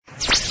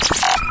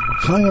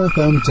High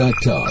FM Tech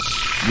Talk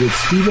with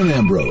Stephen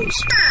Ambrose.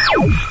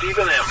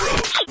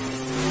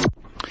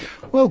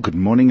 Well, good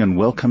morning and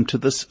welcome to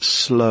this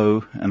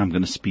slow, and I'm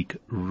going to speak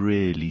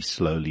really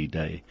slowly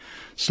day.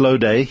 Slow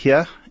day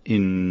here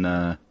in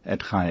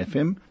at High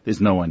FM.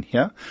 There's no one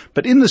here.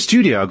 But in the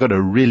studio, I've got a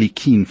really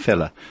keen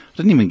fella. I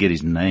didn't even get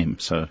his name,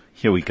 so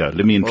here we go.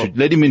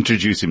 Let him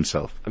introduce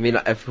himself. I mean,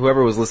 if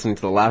whoever was listening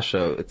to the last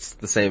show, it's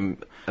the same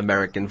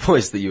American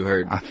voice that you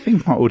heard. I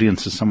think my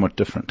audience is somewhat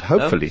different,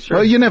 hopefully. Oh, sure.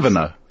 Well, you never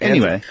know.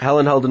 Anyway.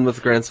 Helen Heldenmunth's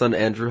grandson,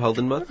 Andrew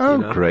Heldenmunth.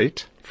 Oh,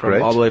 great.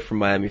 All the way from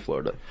Miami,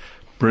 Florida.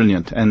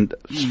 Brilliant. And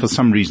for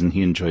some reason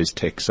he enjoys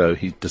tech, so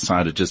he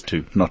decided just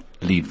to not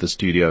leave the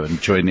studio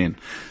and join in.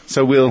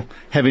 So we'll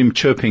have him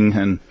chirping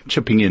and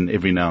chipping in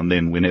every now and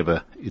then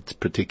whenever it's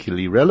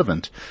particularly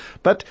relevant.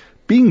 But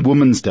being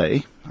Women's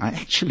Day, I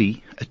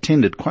actually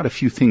attended quite a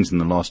few things in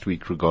the last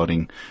week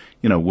regarding,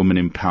 women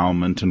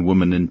empowerment and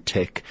women in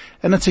tech.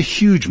 And it's a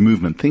huge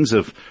movement. Things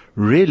have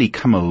really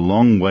come a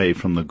long way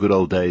from the good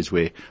old days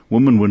where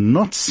women were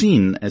not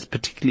seen as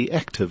particularly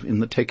active in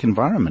the tech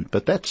environment.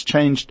 But that's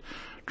changed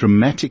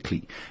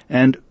dramatically.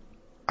 And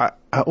I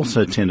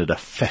also attended a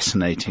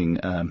fascinating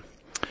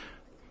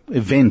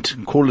event,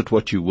 call it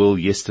what you will,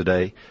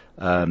 yesterday.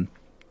 And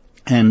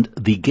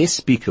the guest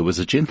speaker was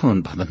a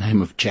gentleman by the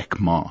name of Jack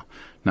Ma.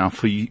 Now,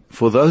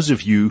 for those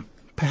of you,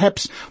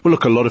 perhaps, well,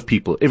 look, a lot of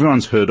people,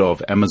 everyone's heard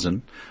of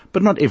Amazon,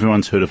 but not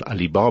everyone's heard of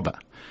Alibaba.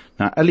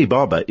 Now,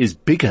 Alibaba is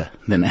bigger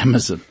than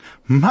Amazon,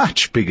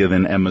 much bigger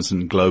than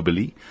Amazon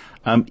globally,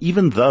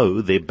 even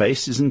though their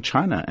base is in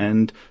China,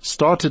 and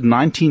started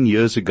 19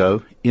 years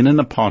ago in an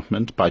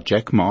apartment by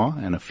Jack Ma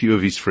and a few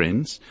of his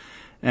friends.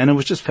 And it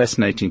was just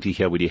fascinating to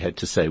hear what he had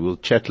to say. We'll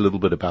chat a little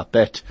bit about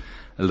that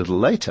a little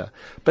later.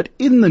 But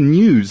in the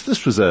news,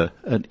 this was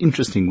an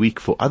interesting week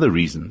for other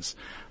reasons.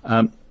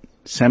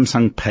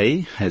 Samsung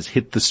Pay has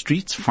hit the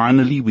streets.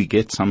 Finally, we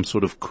get some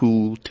sort of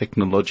cool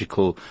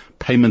technological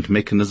payment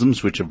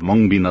mechanisms which have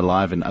long been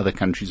alive in other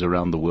countries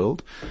around the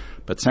world.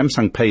 But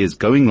Samsung Pay is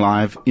going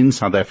live in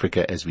South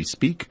Africa as we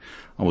speak.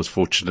 I was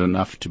fortunate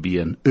enough to be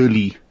an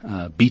early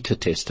beta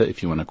tester,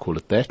 if you want to call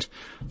it that,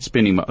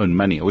 spending my own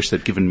money. I wish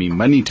they'd given me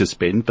money to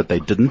spend, but they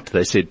didn't.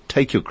 They said,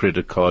 take your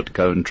credit card,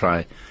 go and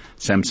try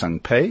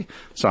Samsung Pay.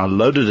 So I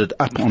loaded it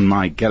up on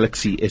my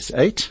Galaxy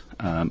S8,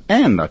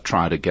 and I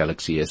tried a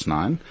Galaxy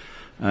S9,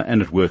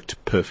 and it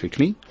worked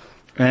perfectly.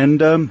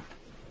 And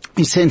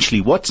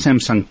essentially what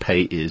Samsung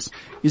Pay is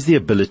the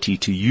ability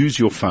to use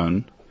your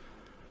phone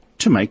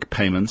to make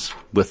payments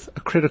with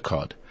a credit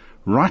card.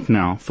 Right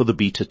now, for the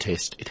beta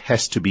test, it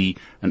has to be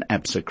an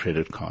ABSA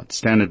credit card.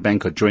 Standard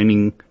Bank are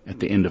joining at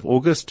the end of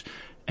August,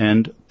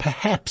 and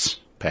perhaps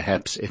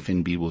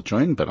FNB will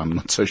join, but I'm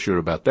not so sure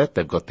about that.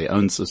 They've got their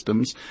own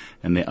systems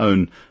and their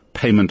own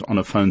payment on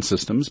a phone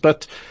systems.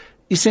 But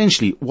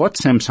essentially, what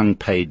Samsung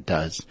Pay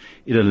does,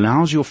 it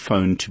allows your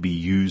phone to be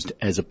used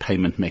as a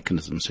payment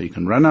mechanism. So you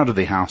can run out of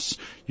the house,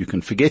 you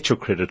can forget your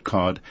credit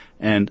card,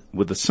 and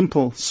with a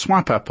simple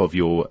swipe up of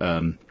your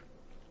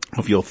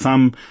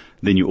thumb,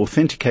 then you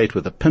authenticate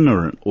with a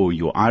PIN or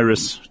your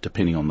iris,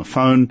 depending on the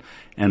phone,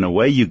 and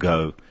away you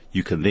go.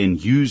 You can then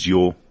use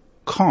your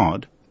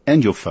card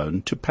and your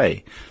phone to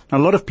pay. Now,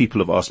 a lot of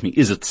people have asked me,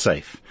 is it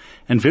safe?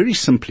 And very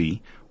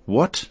simply,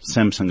 what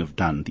Samsung have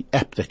done, the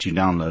app that you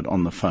download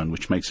on the phone,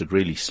 which makes it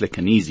really slick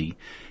and easy,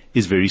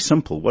 is very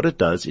simple. What it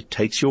does, it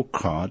takes your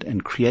card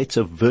and creates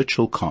a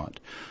virtual card.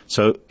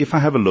 So if I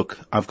have a look,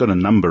 I've got a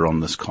number on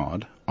this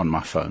card on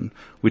my phone,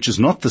 which is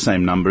not the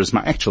same number as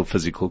my actual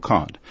physical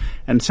card.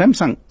 And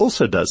Samsung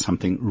also does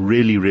something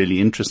really, really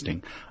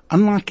interesting.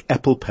 Unlike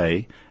Apple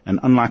Pay and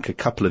unlike a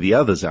couple of the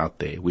others out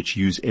there which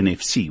use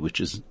NFC, which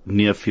is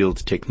near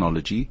field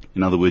technology.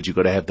 In other words, you've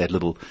got to have that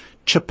little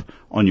chip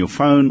on your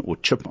phone or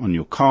chip on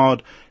your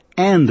card,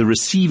 and the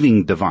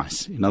receiving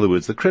device. In other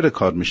words, the credit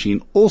card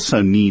machine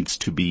also needs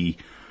to be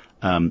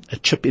a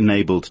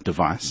chip-enabled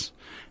device,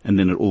 and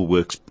then it all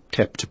works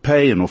tap to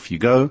pay and off you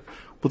go.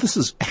 Well, this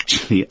is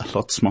actually a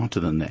lot smarter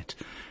than that.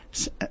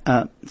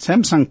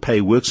 Samsung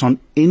Pay works on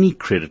any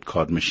credit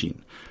card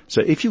machine.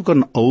 So if you've got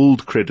an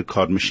old credit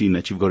card machine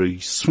that you've got to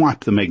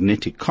swipe the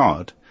magnetic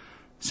card,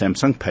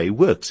 Samsung Pay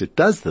works. It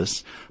does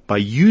this by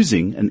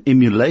using an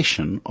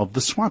emulation of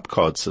the swipe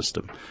card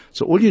system.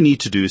 So all you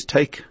need to do is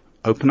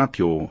open up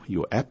your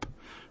app,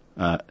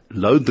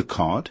 load the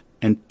card,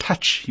 and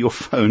touch your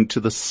phone to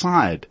the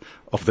side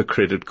of the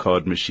credit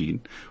card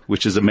machine,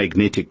 which is a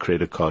magnetic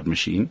credit card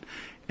machine,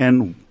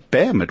 and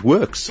bam, it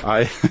works.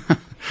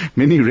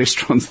 Many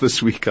restaurants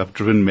this week I've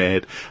driven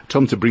mad. I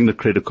told them to bring the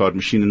credit card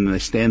machine, and they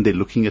stand there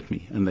looking at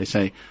me, and they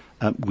say,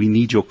 we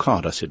need your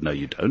card. I said, no,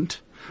 you don't.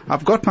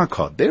 I've got my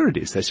card. There it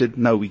is. They said,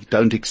 no, we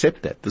don't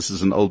accept that. This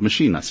is an old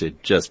machine. I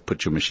said, just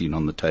put your machine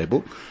on the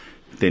table,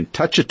 then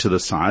touch it to the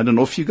side, and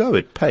off you go.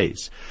 It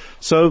pays.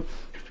 So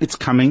it's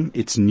coming.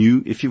 It's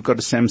new. If you've got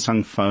a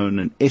Samsung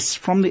phone,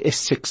 from the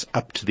S6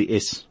 up to the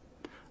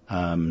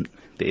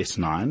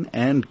S9,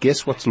 and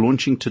guess what's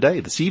launching today?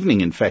 This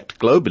evening, in fact,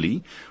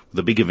 globally,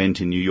 the big event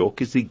in New York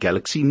is the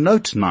Galaxy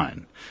Note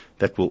 9.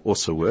 That will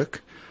also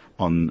work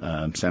on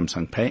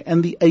Samsung Pay,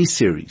 and the A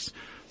series.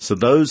 So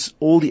those,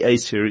 all the A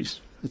series,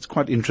 it's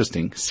quite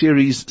interesting.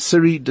 Siri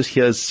just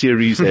hears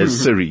series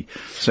as Siri.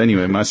 So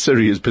anyway, my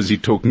Siri is busy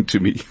talking to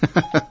me.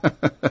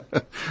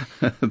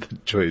 The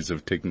joys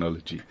of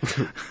technology.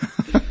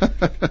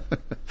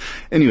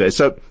 Anyway,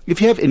 so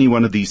if you have any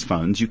one of these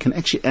phones, you can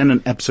actually, and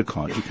an APSA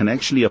card, you can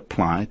actually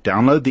apply,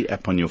 download the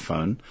app on your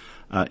phone,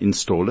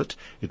 install it.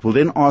 It will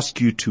then ask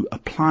you to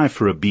apply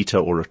for a beta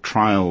or a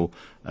trial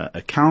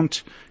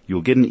account.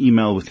 You'll get an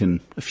email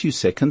within a few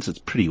seconds. It's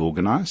pretty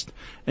organized.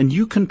 And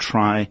you can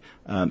try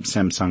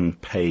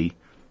Samsung Pay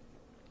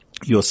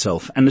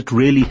yourself. And it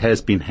really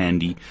has been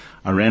handy.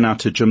 I ran out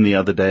to gym the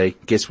other day.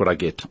 Guess what I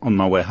get? On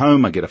my way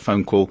home, I get a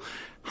phone call.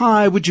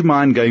 Hi, would you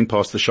mind going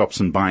past the shops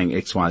and buying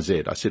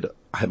XYZ? I said,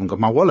 I haven't got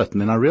my wallet. And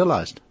then I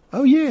realized,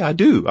 oh yeah, I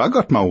do. I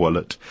got my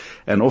wallet.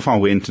 And off I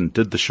went and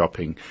did the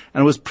shopping.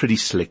 And it was pretty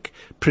slick,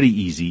 pretty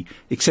easy,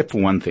 except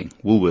for one thing.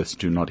 Woolworths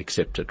do not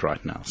accept it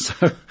right now.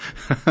 So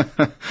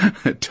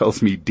it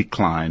tells me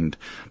declined.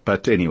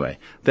 But anyway,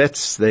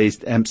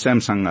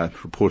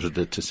 Samsung reported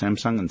it to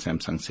Samsung, and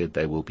Samsung said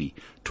they will be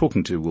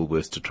talking to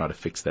Woolworths to try to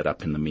fix that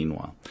up in the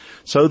meanwhile.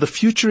 So the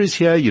future is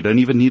here. You don't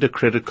even need a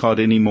credit card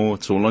anymore.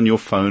 It's all on your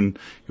phone.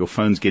 Your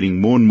phone's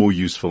getting more and more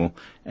useful.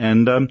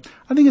 And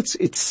I think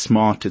it's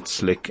smart, it's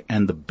slick,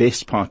 and the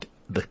best part,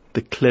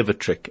 the clever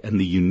trick and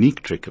the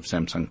unique trick of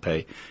Samsung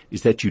Pay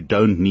is that you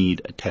don't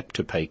need a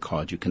tap-to-pay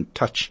card. You can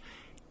touch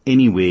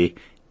anywhere,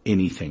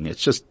 anything.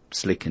 It's just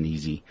slick and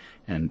easy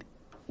and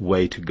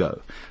way to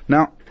go.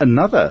 Now,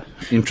 another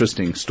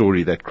interesting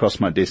story that crossed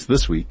my desk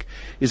this week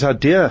is our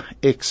dear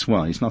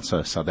he's not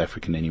so South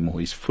African anymore.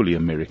 He's fully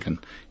American,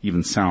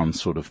 even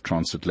sounds sort of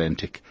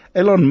transatlantic.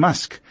 Elon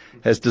Musk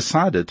has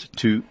decided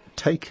to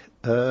take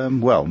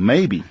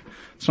maybe.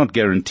 It's not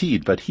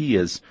guaranteed, but he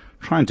is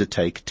trying to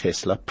take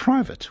Tesla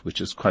private,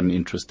 which is quite an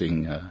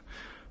interesting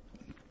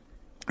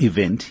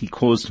event. He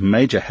caused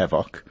major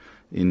havoc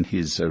in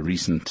his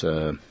recent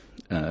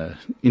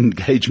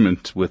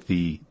engagement with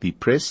the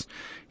press.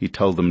 He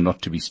told them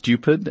not to be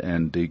stupid,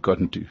 and he got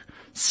into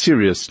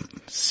serious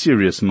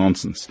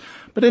nonsense.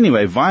 But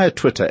anyway, via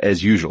Twitter,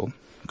 as usual,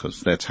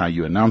 because that's how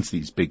you announce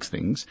these big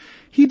things,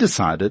 he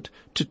decided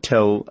to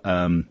tell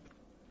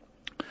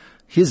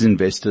his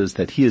investors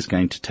that he is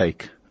going to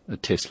take a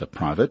Tesla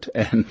private,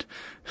 and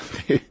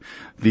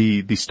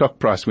the stock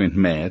price went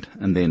mad,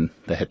 and then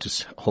they had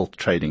to halt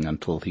trading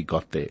until he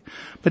got there.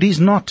 But he's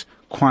not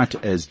quite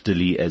as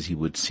dilly as he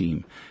would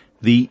seem.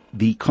 The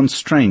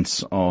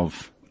constraints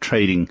of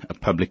trading a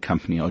public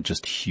company are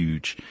just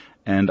huge,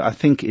 and I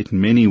think in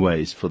many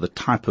ways, for the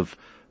type of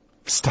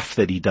stuff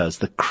that he does,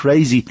 the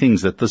crazy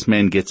things that this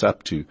man gets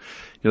up to,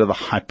 the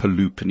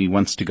Hyperloop, and he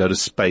wants to go to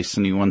space,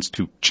 and he wants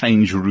to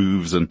change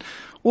roofs, and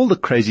all the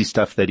crazy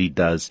stuff that he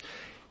does,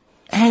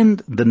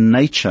 and the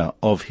nature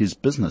of his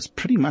business,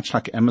 pretty much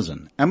like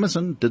Amazon.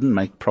 Amazon didn't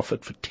make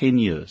profit for 10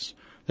 years.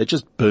 They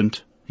just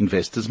burnt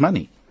investors'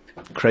 money.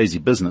 Crazy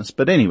business.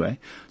 But anyway,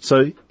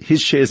 so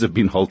his shares have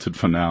been halted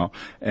for now,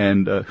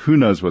 and who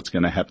knows what's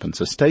going to happen.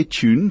 So stay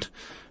tuned.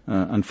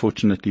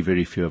 Unfortunately,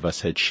 very few of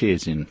us had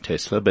shares in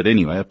Tesla. But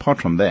anyway, apart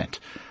from that,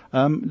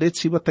 let's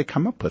see what they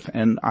come up with.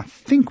 And I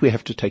think we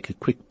have to take a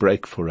quick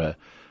break for a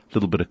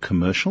little bit of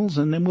commercials,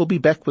 and then we'll be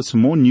back with some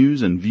more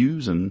news and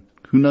views, and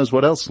who knows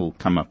what else will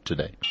come up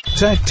today.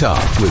 Tech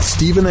Talk with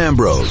Stephen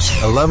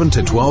Ambrose, 11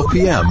 to 12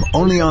 p.m.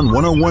 only on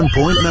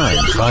 101.9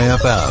 High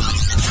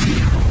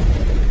FM.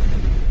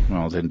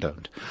 Well, then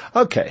don't.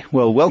 Okay,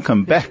 well,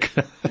 welcome back.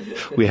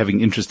 We're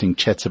having interesting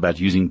chats about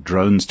using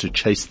drones to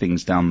chase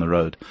things down the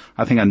road.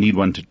 I think I need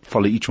one to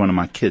follow each one of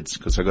my kids,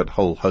 because I've got a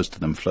whole host of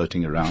them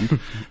floating around.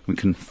 We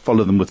can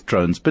follow them with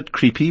drones. Bit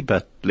creepy,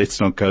 but let's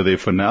not go there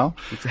for now.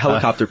 It's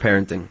helicopter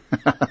parenting.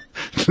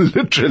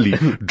 Literally,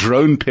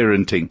 drone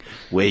parenting.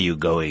 Where you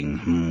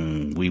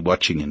going? We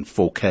watching in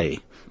 4K.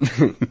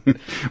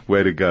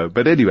 Where to go.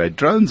 But anyway,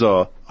 drones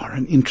are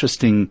an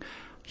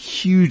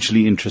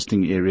hugely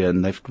interesting area,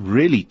 and they've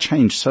really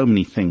changed so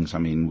many things. I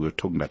mean, we're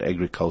talking about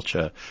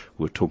agriculture,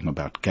 we're talking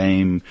about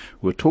game,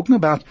 we're talking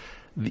about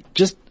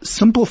just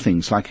simple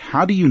things like,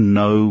 how do you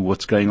know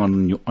what's going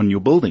on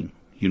your building?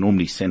 You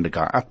normally send a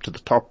guy up to the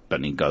top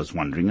and he goes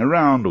wandering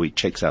around, or he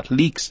checks out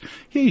leaks.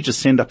 Here you just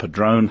send up a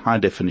drone, high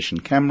definition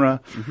camera,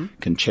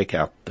 can check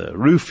out the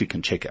roof, you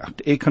can check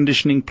out air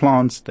conditioning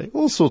plants,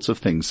 all sorts of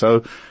things.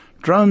 So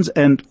drones,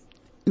 and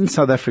in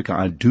South Africa,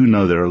 I do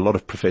know there are a lot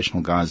of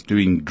professional guys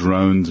doing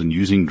drones and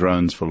using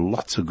drones for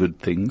lots of good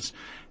things.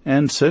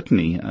 And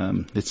certainly,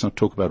 let's not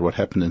talk about what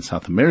happened in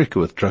South America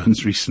with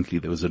drones recently.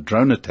 There was a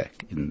drone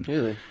attack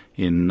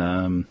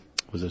in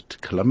was it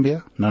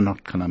Colombia? No,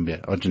 not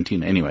Colombia,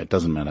 Argentina. Anyway, it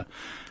doesn't matter.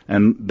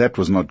 And that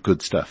was not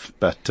good stuff.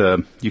 But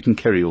you can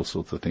carry all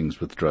sorts of things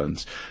with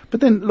drones. But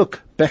then,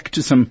 look, back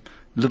to some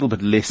little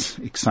bit less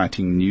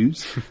exciting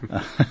news.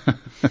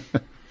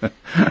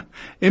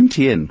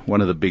 MTN, one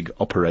of the big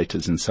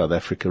operators in South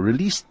Africa,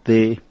 released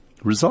their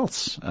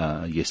results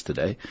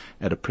yesterday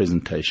at a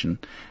presentation,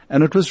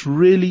 and it was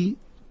really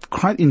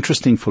quite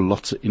interesting for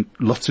lots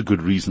of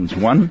good reasons.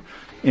 One,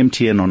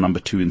 MTN are number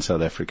 2 in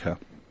South Africa,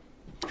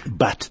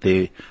 but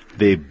their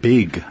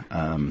big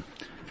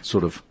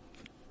sort of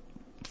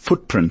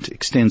footprint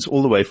extends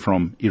all the way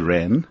from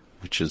Iran,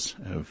 which is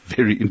a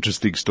very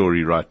interesting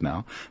story right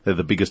now. They're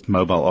the biggest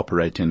mobile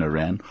operator in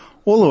Iran,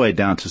 all the way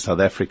down to South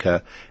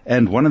Africa,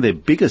 and one of their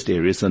biggest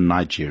areas are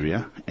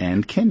Nigeria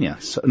and Kenya.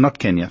 Not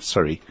Kenya,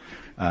 sorry.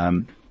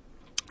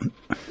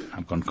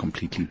 I've gone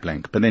completely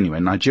blank. But anyway,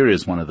 Nigeria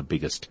is one of the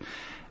biggest.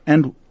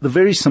 And the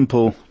very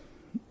simple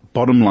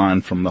bottom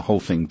line from the whole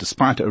thing,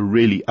 despite a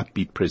really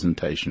upbeat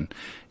presentation,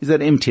 is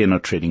that MTN are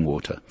treading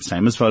water.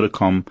 Same as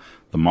Vodacom.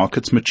 The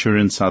market's mature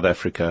in South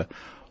Africa.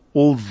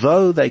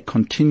 Although they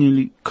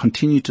continue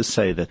to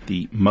say that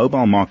the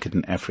mobile market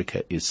in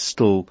Africa is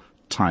still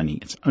tiny.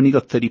 It's only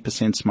got 30%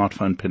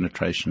 smartphone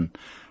penetration.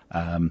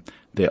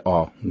 There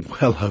are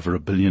well over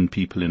 1 billion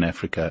people in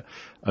Africa,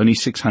 only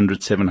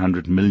 600,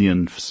 700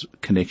 million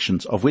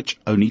connections, of which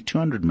only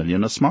 200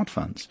 million are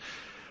smartphones.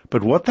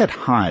 But what that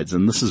hides,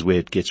 and this is where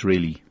it gets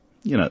really,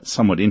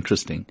 somewhat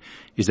interesting,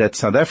 is that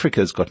South Africa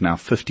has got now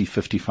 50,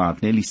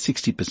 55, nearly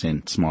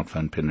 60%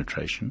 smartphone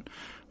penetration.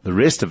 The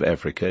rest of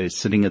Africa is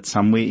sitting at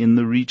somewhere in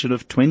the region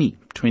of 20,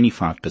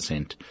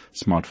 25%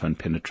 smartphone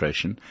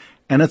penetration,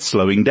 and it's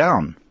slowing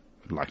down.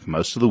 Like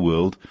most of the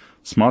world,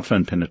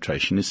 smartphone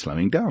penetration is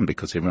slowing down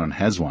because everyone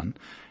has one,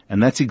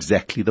 and that's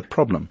exactly the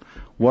problem.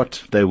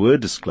 What they were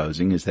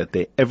disclosing is that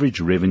their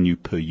average revenue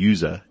per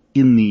user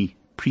in the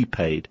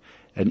prepaid,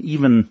 and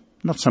even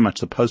not so much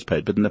the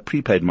postpaid, but in the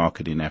prepaid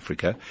market in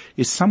Africa,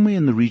 is somewhere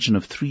in the region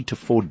of $3 to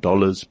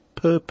 $4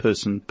 per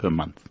person per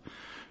month.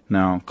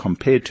 Now,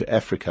 compared to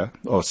Africa,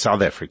 or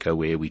South Africa,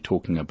 where we're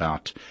talking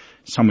about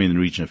somewhere in the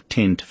region of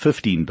 $10 to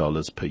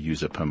 $15 per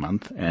user per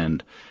month,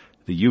 and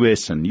the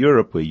US and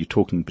Europe, where you're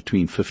talking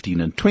between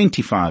 $15 and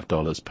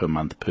 $25 per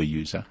month per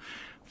user,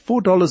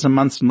 $4 a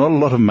month's not a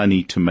lot of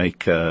money to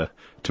make a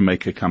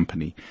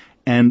company.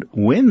 And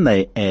when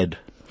they add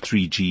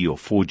 3G or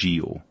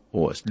 4G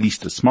or at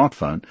least a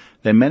smartphone,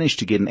 they manage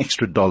to get an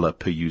extra dollar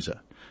per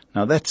user.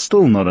 Now, that's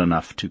still not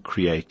enough to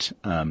create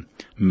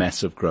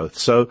massive growth.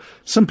 So,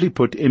 simply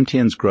put,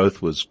 MTN's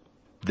growth was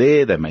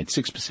there. They made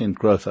 6%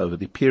 growth over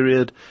the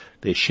period.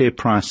 Their share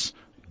price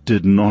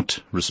did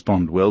not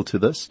respond well to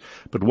this.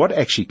 But what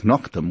actually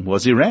knocked them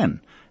was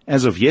Iran.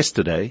 As of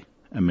yesterday,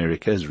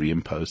 America has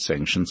reimposed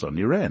sanctions on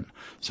Iran.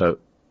 So,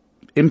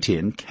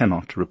 MTN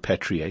cannot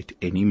repatriate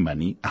any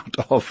money out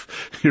of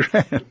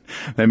Iran.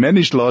 They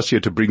managed last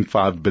year to bring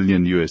 $5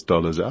 billion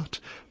out,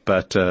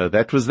 but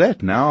that was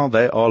that. Now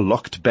they are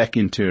locked back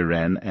into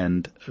Iran,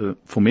 and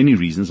for many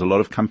reasons, a lot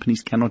of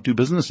companies cannot do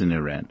business in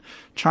Iran.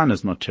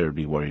 China's not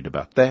terribly worried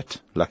about that.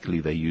 Luckily,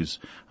 they use,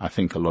 I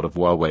think, a lot of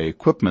Huawei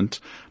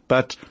equipment,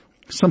 but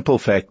simple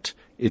fact,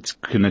 it's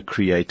going to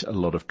create a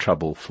lot of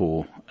trouble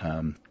for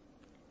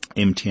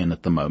MTN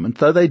at the moment,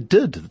 though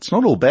it's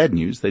not all bad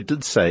news, they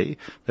did say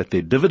that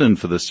their dividend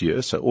for this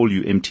year, so all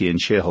you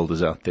MTN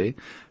shareholders out there,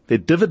 their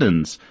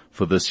dividends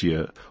for this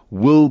year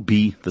will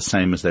be the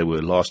same as they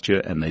were last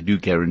year, and they do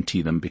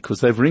guarantee them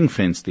because they've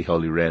ring-fenced the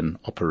whole Iran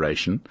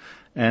operation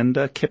and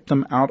kept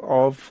them out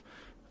of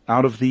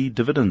the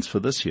dividends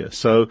for this year.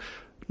 So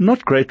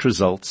not great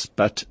results,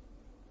 but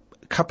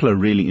a couple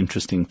of really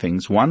interesting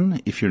things.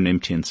 One, if you're an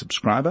MTN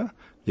subscriber,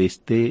 their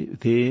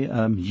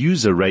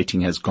user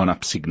rating has gone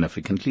up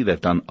significantly. They've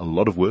done a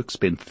lot of work,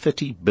 spent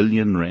 30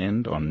 billion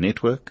rand on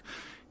network,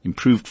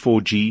 improved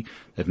 4G.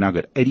 They've now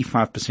got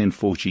 85%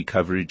 4G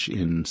coverage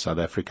in South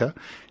Africa.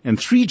 And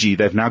 3G,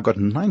 they've now got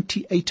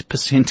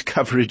 98%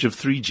 coverage of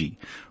 3G.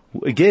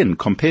 Again,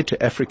 compared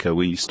to Africa,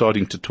 where you're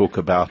starting to talk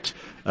about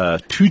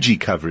 2G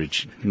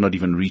coverage, not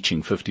even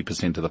reaching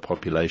 50% of the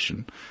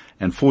population,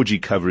 and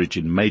 4G coverage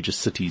in major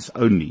cities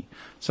only.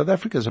 South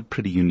Africa is a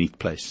pretty unique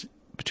place.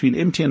 Between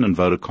MTN and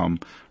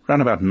Vodacom,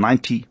 around about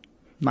 95%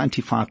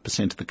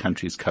 of the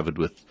country is covered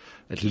with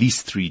at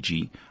least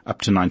 3G,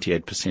 up to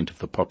 98% of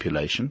the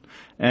population.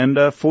 And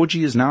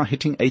 4G is now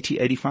hitting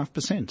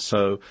 85%.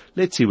 So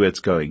let's see where it's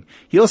going.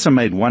 He also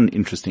made one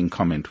interesting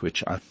comment,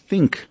 which I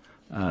think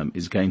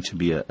is going to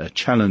be a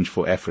challenge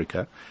for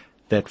Africa,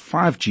 that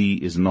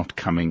 5G is not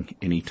coming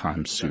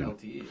anytime soon.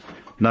 LTE.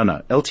 No,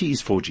 LTE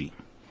is 4G.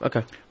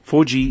 Okay.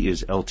 4G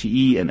is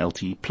LTE and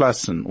LTE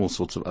Plus and all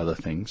sorts of other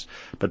things.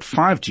 But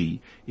 5G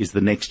is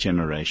the next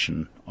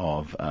generation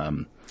of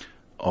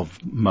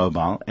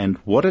mobile, and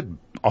what it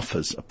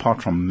offers,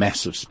 apart from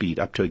massive speed,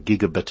 up to 1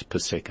 gigabit per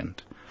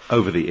second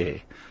over the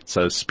air.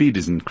 So speed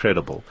is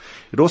incredible.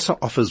 It also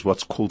offers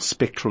what's called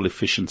spectral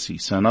efficiency.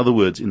 So in other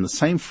words, in the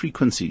same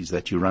frequencies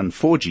that you run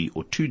 4G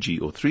or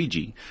 2G or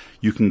 3G,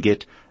 you can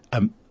get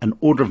an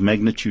order of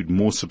magnitude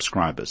more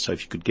subscribers. So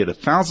if you could get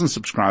 1,000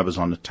 subscribers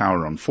on a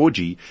tower on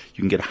 4G,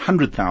 you can get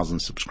 100,000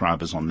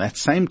 subscribers on that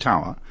same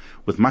tower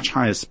with much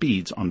higher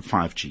speeds on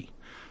 5G.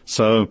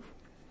 So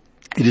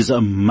it is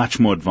a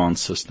much more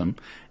advanced system.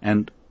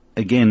 And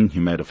again,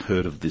 you might have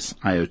heard of this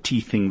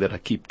IoT thing that I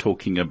keep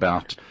talking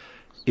about.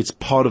 It's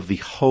part of the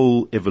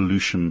whole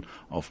evolution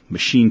of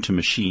machine to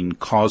machine,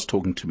 cars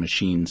talking to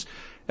machines.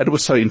 And it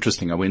was so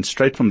interesting. I went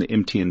straight from the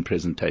MTN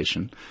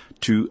presentation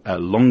to a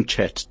long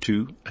chat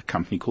to a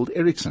company called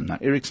Ericsson. Now,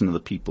 Ericsson are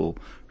the people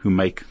who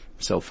make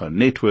cell phone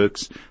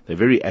networks. They're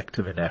very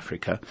active in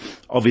Africa.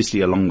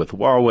 Obviously, along with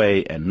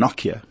Huawei and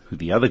Nokia, who are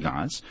the other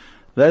guys,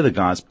 they're the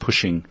guys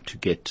pushing to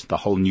get the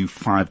whole new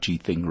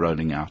 5G thing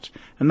rolling out.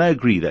 And they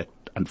agree that,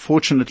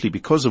 unfortunately,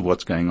 because of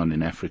what's going on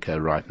in Africa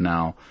right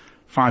now,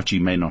 5G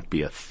may not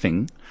be a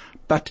thing.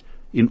 But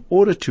in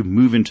order to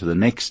move into the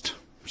next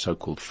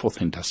so-called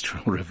fourth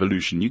industrial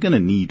revolution, you're going to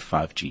need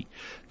 5G.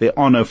 There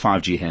are no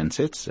 5G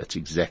handsets. That's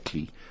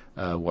exactly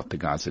what the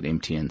guys at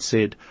MTN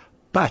said.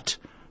 But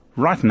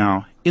right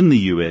now, in the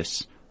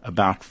US,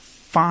 about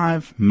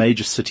 5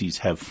 major cities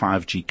have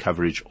 5G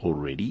coverage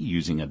already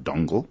using a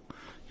dongle.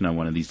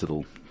 One of these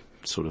little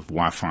sort of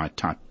Wi-Fi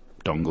type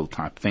dongle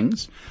type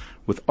things,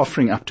 with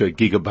offering up to a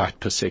gigabyte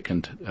per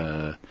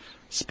second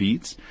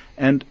speeds.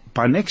 And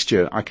by next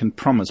year, I can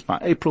promise, by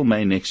April,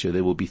 May next year,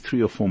 there will be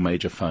 3 or 4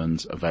 major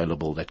phones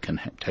available that can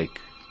take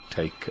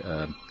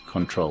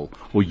control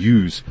or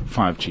use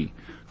 5G.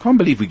 Can't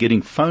believe we're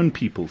getting phone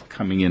people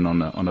coming in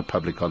on a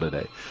public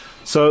holiday.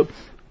 So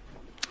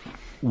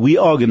we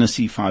are going to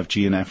see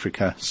 5G in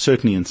Africa,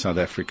 certainly in South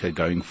Africa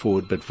going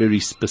forward, but very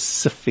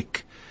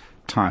specific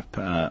type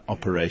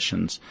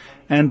operations.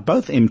 And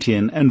both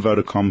MTN and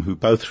Vodacom, who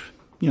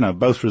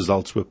both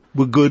results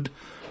were good,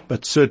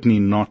 but certainly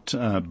not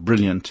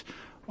brilliant,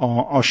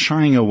 are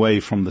shying away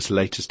from this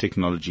latest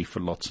technology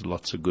for lots and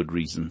lots of good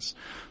reasons.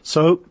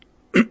 So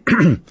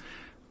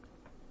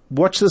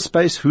watch the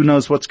space. Who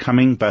knows what's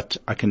coming? But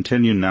I can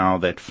tell you now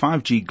that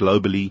 5G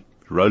globally,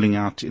 rolling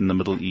out in the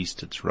Middle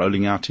East, it's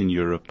rolling out in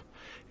Europe,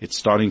 it's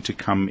starting to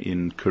come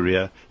in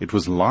Korea. It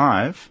was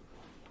live.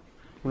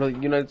 Well,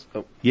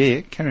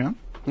 Yeah, carry on.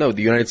 No,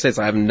 the United States,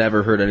 I have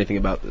never heard anything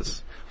about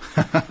this.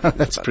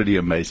 That's pretty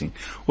amazing.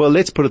 Well,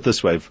 let's put it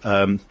this way.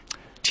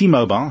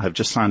 T-Mobile have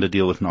just signed a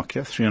deal with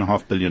Nokia,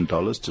 $3.5 billion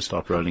to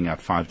start rolling out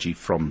 5G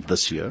from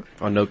this year.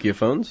 On Nokia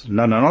phones?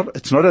 No,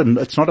 it's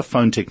not a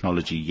phone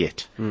technology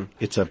yet.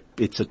 It's a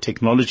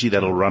technology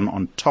that'll run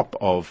on top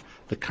of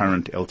the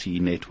current LTE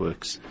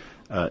networks,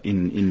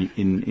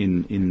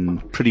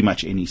 in pretty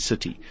much any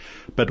city.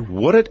 But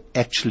what it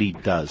actually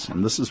does,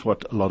 and this is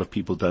what a lot of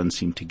people don't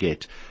seem to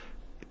get,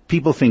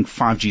 people think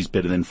 5G is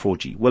better than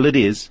 4G. Well, it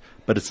is,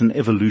 but it's an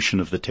evolution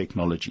of the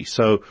technology.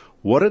 So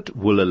what it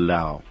will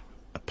allow,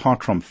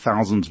 apart from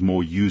thousands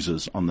more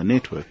users on the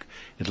network,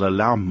 it'll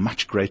allow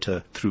much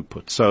greater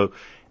throughput. So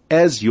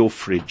as your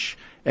fridge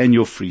and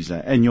your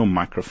freezer and your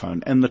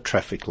microphone and the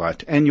traffic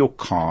light and your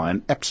car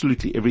and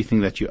absolutely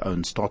everything that you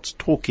own starts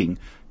talking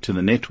to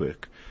the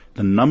network,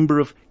 the number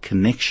of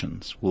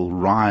connections will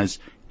rise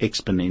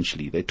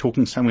exponentially. They're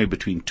talking somewhere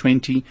between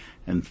 20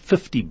 and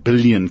 50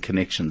 billion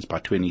connections by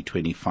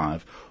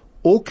 2025,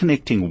 all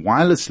connecting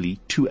wirelessly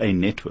to a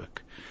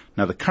network.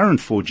 Now, the current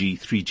 4G,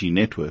 3G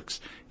networks,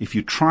 if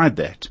you tried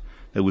that,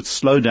 they would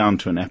slow down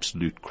to an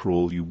absolute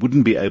crawl. You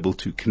wouldn't be able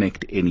to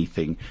connect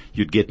anything.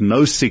 You'd get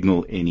no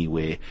signal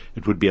anywhere.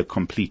 It would be a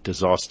complete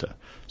disaster.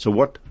 So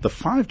what the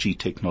 5G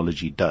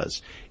technology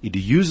does, it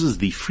uses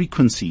the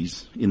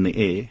frequencies in the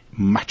air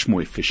much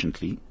more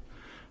efficiently,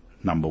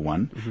 number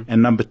one. Mm-hmm.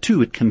 And number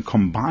two, it can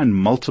combine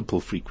multiple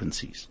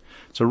frequencies.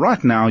 So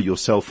right now, your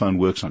cell phone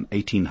works on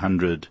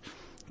 1800,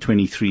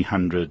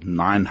 2300,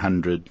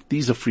 900.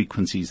 These are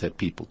frequencies that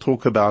people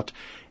talk about,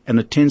 and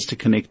it tends to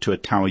connect to a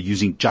tower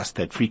using just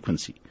that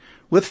frequency.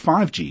 With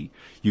 5G,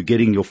 you're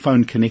getting your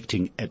phone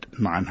connecting at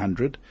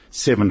 900,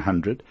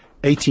 700,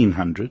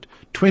 1800,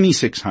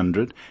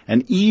 2600,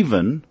 and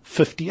even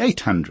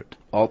 5800.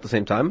 All at the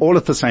same time? All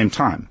at the same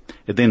time.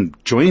 It then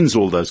joins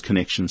all those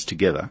connections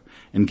together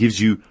and gives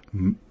you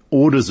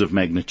orders of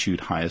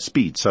magnitude higher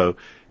speed. So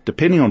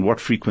depending on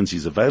what frequency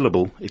is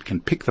available, it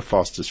can pick the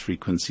fastest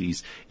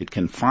frequencies. It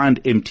can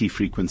find empty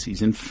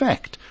frequencies. In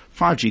fact,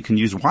 5G can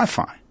use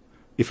Wi-Fi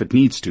if it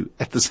needs to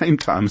at the same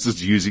time as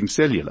it's using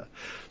cellular.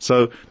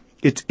 So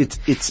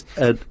it's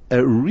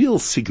a real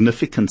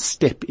significant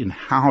step in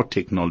how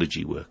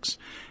technology works.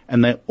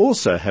 And they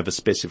also have a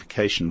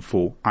specification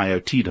for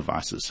IoT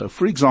devices. So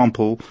for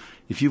example,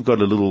 if you've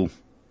got a little,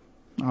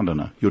 I don't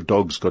know, your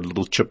dog's got a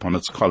little chip on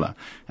its collar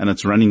and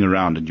it's running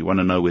around and you want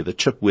to know where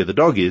the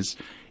dog is,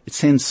 it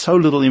sends so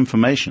little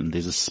information.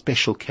 There's a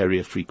special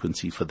carrier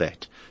frequency for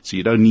that. So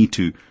you don't need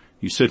to,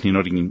 you're certainly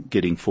not even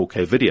getting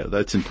 4K video, though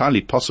it's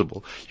entirely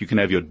possible. You can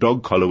have your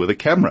dog collar with a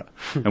camera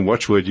and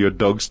watch what your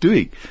dog's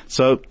doing.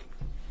 So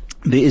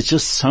there is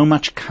just so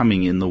much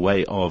coming in the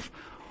way of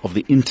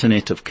the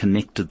internet of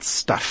connected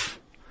stuff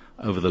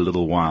over the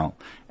little while.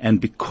 And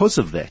because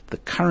of that, the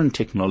current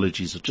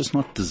technologies are just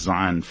not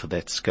designed for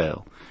that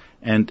scale.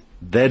 And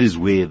that is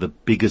where the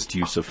biggest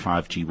use of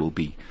 5G will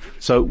be.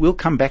 So we'll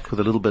come back with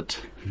a little bit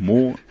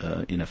more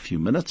in a few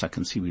minutes. I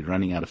can see we're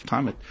running out of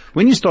time.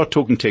 When you start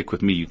talking tech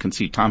with me, you can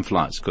see time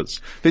flies because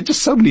there are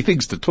just so many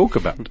things to talk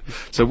about.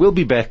 So we'll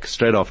be back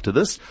straight after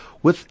this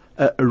with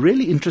a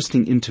really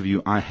interesting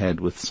interview I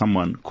had with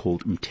someone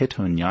called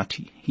Mteto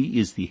Nyati. He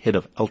is the head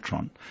of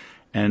Altron.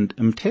 And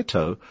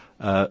Mteto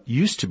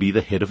used to be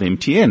the head of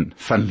MTN,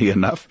 funnily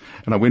enough.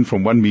 And I went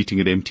from one meeting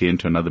at MTN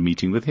to another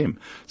meeting with him.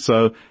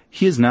 So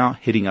he is now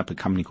heading up a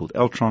company called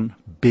Altron,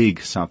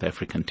 big South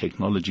African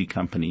technology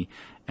company.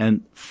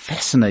 and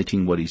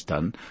fascinating what he's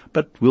done.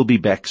 But we'll be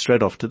back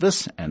straight after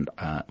this, and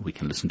we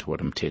can listen to what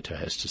Mteto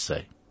has to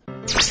say.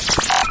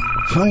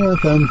 High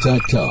FM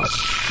Tech Talk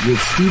with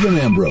Stephen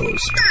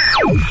Ambrose.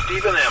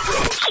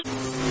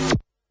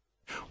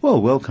 Well,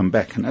 welcome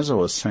back. And as I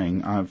was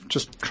saying, I've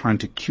just trying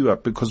to queue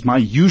up because my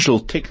usual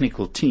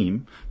technical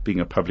team, being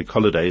a public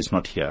holiday, is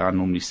not here. I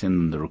normally send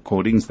them the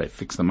recordings. They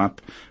fix them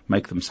up,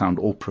 make them sound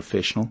all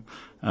professional.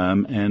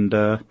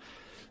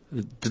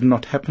 It did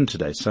not happen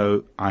today.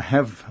 So I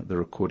have the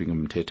recording of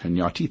Mteto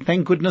Nyati.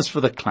 Thank goodness for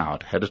the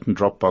cloud. Had it in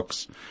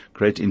Dropbox,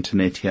 great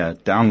internet here,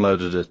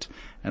 downloaded it,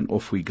 and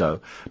off we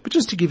go. But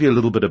just to give you a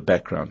little bit of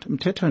background,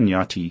 Mteto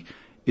Nyati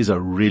is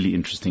a really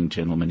interesting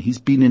gentleman. He's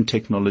been in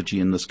technology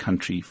in this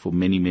country for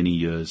many, many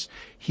years.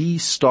 He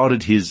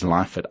started his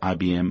life at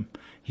IBM.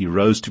 He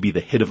rose to be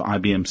the head of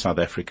IBM South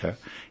Africa.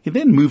 He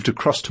then moved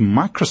across to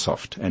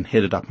Microsoft and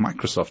headed up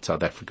Microsoft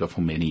South Africa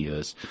for many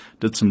years.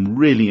 Did some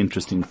really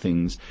interesting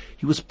things.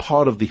 He was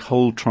part of the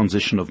whole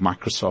transition of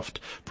Microsoft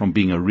from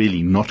being a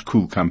really not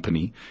cool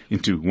company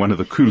into one of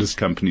the coolest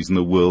companies in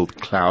the world,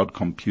 cloud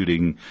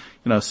computing,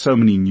 so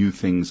many new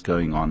things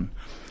going on.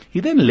 He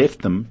then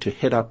left them to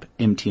head up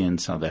MTN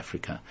South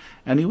Africa,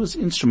 and he was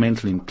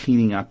instrumental in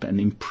cleaning up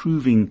and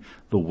improving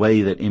the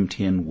way that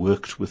MTN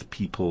worked with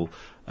people.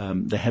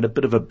 They had a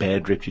bit of a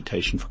bad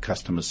reputation for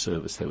customer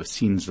service. They were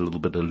seen as a little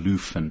bit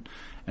aloof and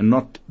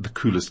not the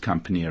coolest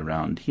company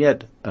around. He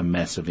had a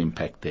massive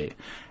impact there.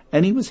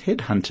 And he was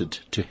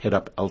headhunted to head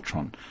up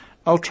Altron.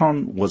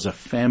 Altron was a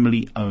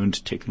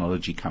family-owned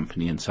technology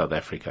company in South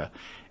Africa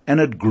and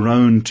had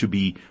grown to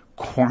be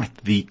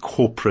quite the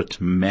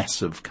corporate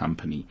massive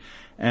company.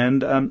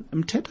 And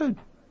Mteto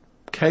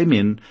came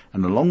in,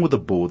 and along with the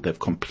board, they've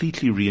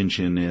completely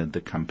re-engineered the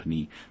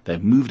company.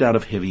 They've moved out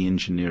of heavy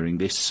engineering.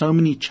 There's so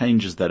many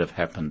changes that have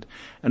happened,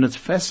 and it's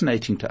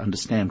fascinating to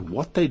understand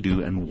what they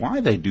do and why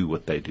they do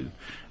what they do.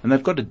 And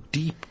they've got a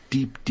deep,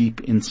 deep,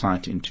 deep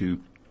insight into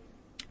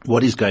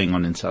what is going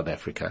on in South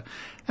Africa.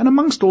 And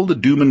amongst all the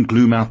doom and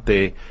gloom out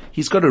there,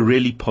 he's got a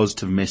really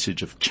positive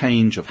message of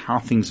change, of how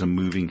things are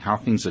moving, how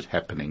things are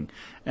happening.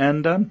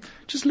 And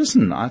just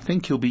listen, I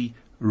think you'll be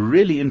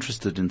really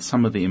interested in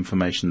some of the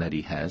information that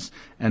he has.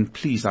 And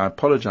please, I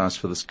apologize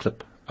for this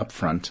clip up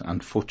front.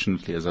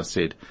 Unfortunately, as I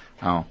said,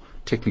 our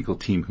technical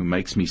team, who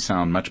makes me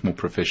sound much more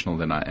professional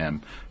than I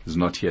am, is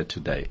not here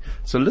today.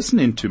 So listen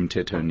in to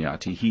Mteto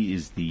Nyati. He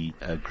is the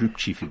Group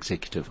Chief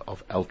Executive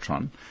of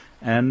Altron.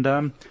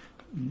 And,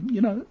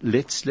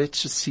 let's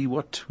just see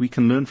what we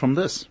can learn from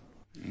this.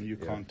 You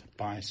can't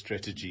buy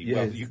strategy. Yes.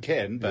 Well, you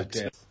can, but...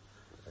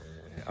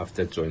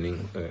 after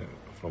joining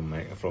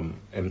from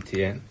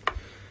MTN.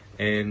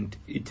 And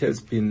it has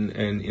been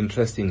an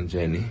interesting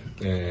journey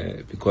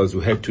because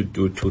we had to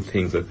do two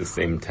things at the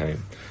same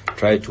time.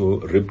 Try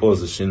to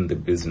reposition the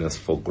business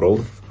for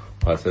growth,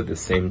 whilst at the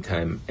same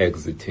time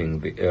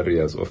exiting the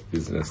areas of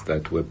business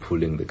that were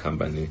pulling the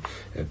company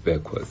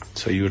backwards.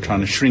 So you were trying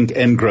to shrink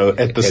and grow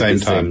at the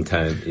same time.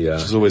 Yeah.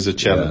 Which is always a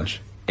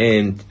challenge. Yeah.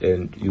 And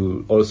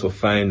you also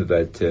find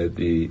that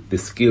the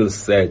skill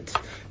set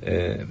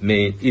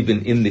may,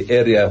 even in the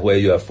area where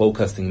you are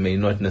focusing, may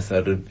not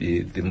necessarily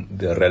be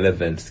the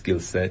relevant skill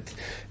set.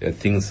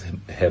 Things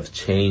have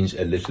changed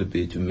a little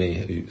bit.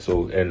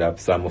 So end up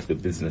some of the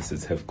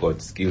businesses have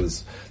got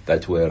skills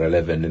that were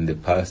relevant in the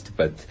past,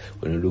 but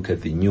when you look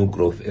at the new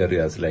growth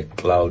areas like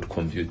cloud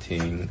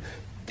computing,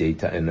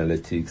 data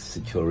analytics,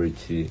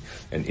 security,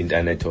 and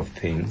Internet of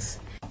Things.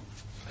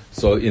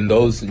 So in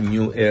those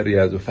new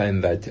areas, we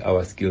find that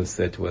our skill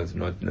set was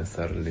not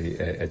necessarily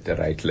at the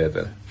right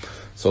level.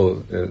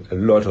 So a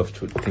lot of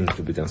things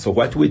to be done. So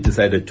what we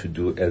decided to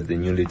do as the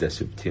new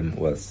leadership team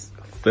was,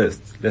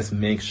 first, let's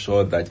make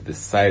sure that the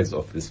size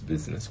of this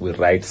business, we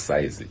right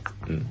size it.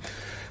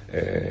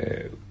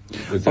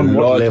 With a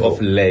lot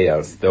of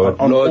layers. There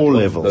were on all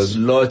levels. There's a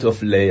lot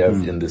of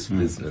layers in this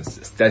business,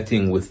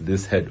 starting with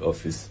this head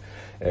office.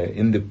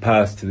 In the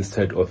past, this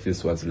head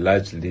office was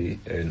largely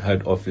a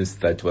head office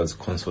that was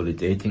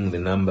consolidating the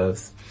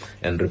numbers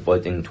and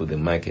reporting to the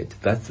market.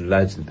 That's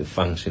largely the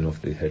function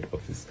of the head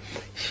office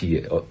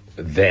here.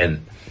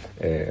 Then,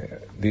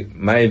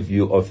 my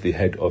view of the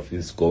head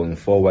office going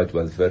forward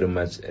was very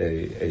much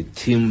a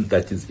team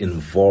that is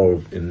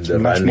involved in the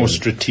much more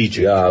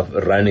strategic.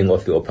 Running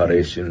of the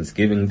operations,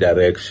 giving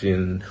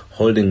direction,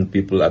 holding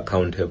people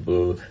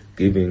accountable,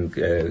 giving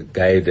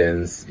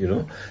guidance,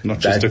 Not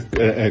just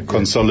a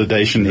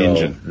consolidation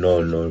engine.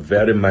 No,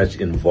 very much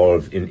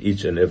involved in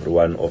each and every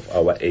one of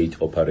our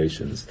 8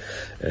 operations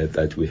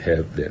that we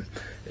have then.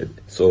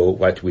 So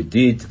what we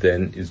did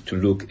then is to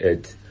look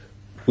at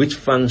which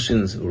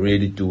functions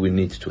really do we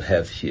need to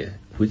have here?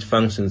 Which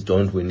functions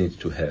don't we need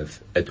to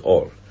have at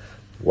all?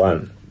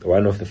 One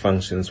of the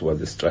functions was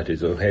the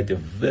strategy. We had a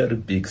very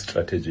big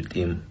strategy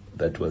team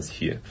that was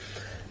here.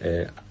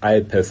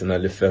 I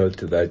personally felt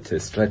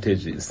that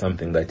strategy is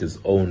something that is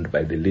owned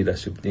by the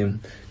leadership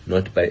team,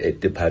 not by a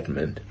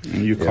department.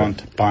 You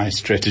can't buy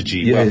strategy.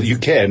 Yes, well, you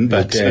can,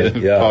 but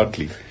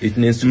partly. It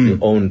needs to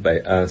be owned by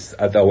us.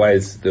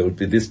 Otherwise, there will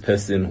be this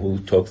person who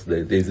talks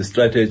that there's a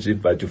strategy,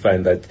 but you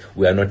find that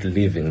we are not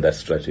living that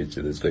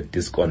strategy. There's a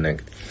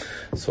disconnect.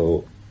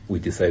 So we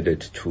decided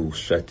to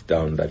shut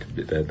down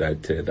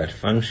that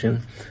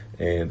function.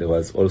 There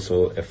was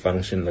also a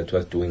function that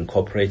was doing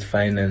corporate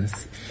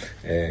finance.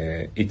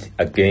 It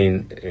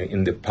again,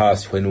 in the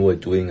past, when we were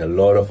doing a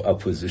lot of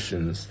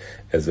acquisitions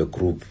as a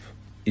group,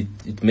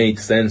 it made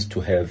sense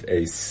to have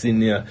a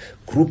senior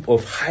group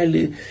of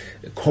highly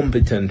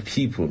competent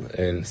people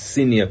and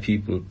senior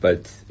people,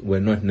 but were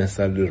not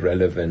necessarily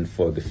relevant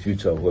for the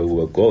future of where we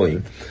were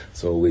going.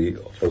 So we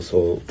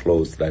also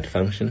closed that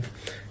function.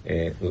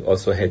 We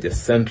also had a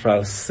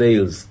central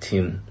sales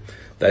team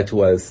that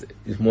was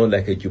more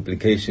like a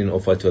duplication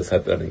of what was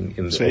happening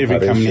in the So every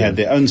company had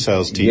their own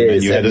sales team,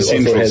 and you had a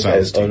central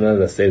sales team.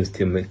 Another sales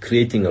team,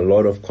 creating a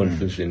lot of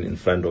confusion in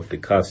front of the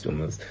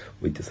customers.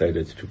 We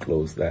decided to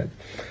close that.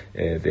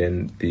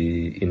 Then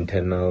the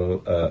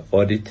internal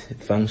audit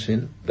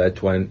function,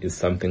 that one is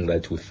something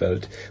that we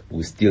felt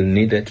we still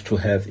needed to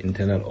have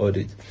internal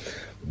audit.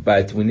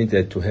 But we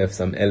needed to have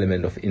some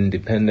element of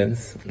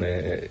independence.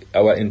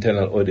 Our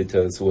internal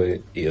auditors were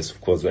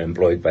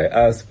employed by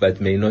us, but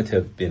may not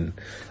have been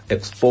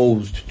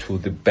exposed to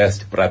the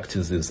best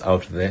practices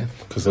out there.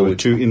 Because they were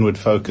too inward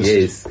focused.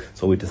 Yes.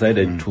 So we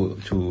decided to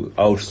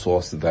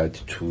outsource that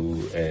to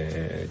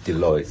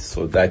Deloitte.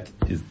 So that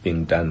is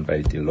being done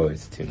by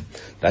Deloitte's team.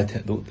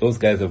 Those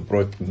guys have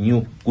brought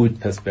good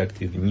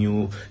perspective,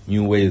 new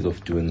ways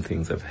of doing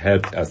things, have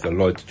helped us a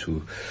lot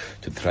to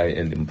try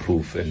and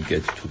improve and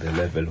get to the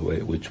level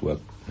which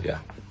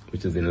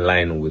is in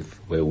line with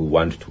where we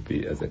want to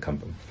be as a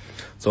company.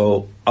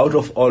 So out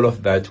of all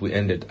of that, we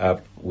ended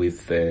up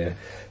with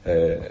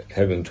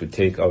having to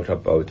take out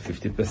about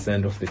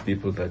 50% of the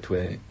people that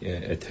were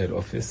at head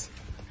office.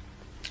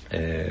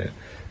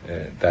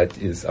 That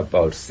is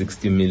about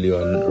 60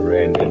 million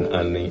rand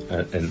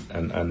in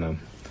annum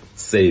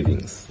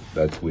savings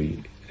that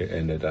we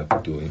ended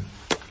up doing.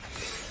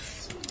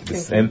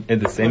 At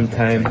the same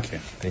time,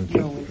 thank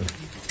you.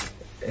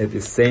 At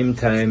the same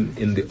time,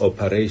 in the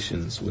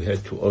operations, we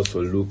had to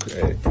also look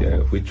at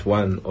which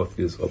one of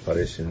these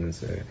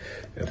operations,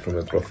 from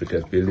a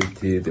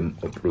profitability,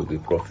 the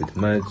profit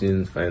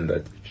margin, find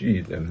that,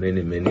 there are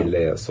many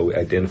layers. So we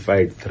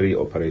identified 3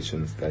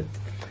 operations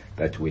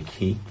that were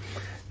key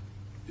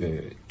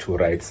to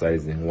right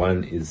sizing.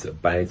 One is a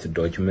Bytes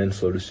document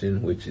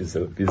solution, which is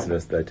a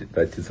business that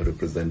is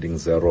representing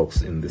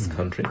Xerox in this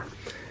country.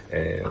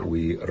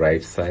 We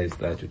right-sized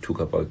that. We took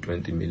about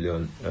 20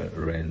 million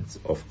rands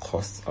of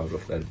costs out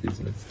of that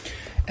business.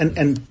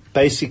 And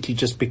basically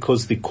just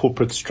because the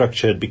corporate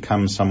structure had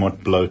become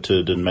somewhat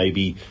bloated and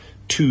maybe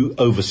too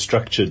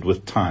overstructured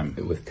with time.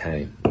 With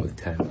time.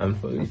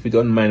 If you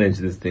don't manage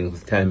these things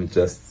with time,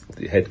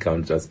 the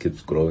headcount just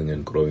keeps growing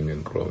and growing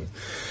and growing.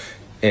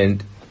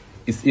 And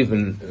it's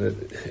even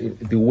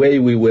the way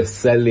we were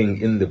selling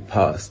in the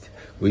past.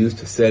 We used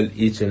to sell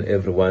each and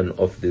every one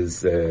of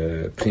these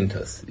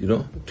printers,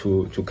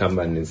 to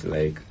companies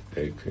like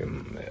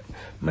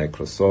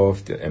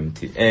Microsoft,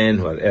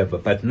 MTN, whatever.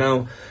 But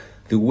now,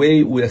 the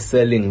way we are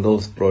selling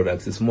those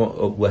products is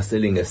we're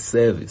selling a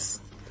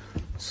service.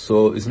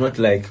 So it's not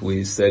like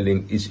we're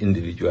selling each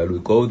individual. We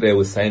go there,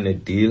 we sign a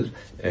deal,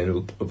 and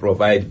we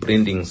provide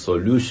printing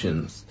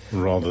solutions.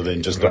 Rather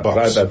than just a box.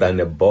 Rather than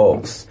a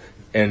box.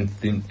 And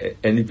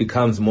it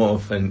becomes more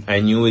of an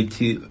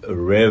annuity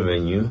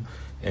revenue.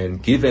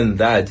 And given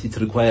that, it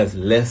requires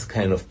less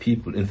kind of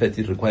people. In fact,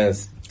 it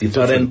requires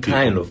different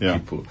kind of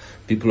people.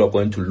 People are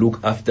going to look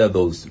after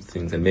those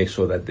things and make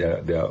sure that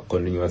they are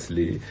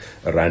continuously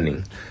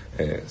running.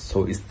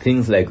 So it's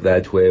things like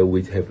that where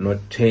we have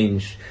not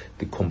changed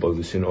the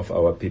composition of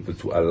our people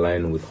to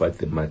align with what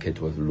the market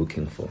was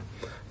looking for.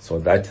 So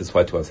that is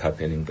what was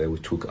happening there. We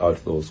took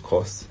out those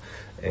costs.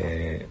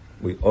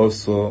 We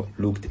also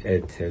looked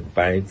at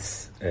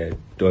Bytes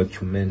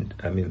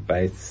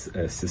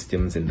Bytes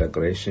systems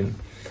integration,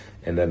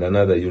 and then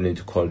another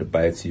unit called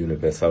Bytes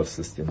Universal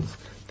Systems.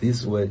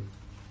 These were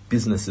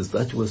businesses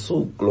that were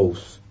so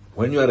close.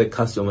 When you are a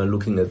customer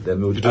looking at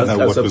them, you don't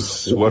know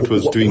what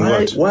was doing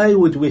what. Why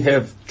would we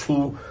have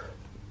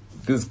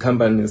these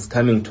companies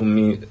coming to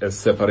me as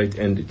separate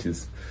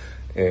entities?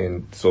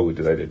 And so we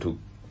decided to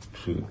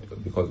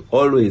because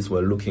always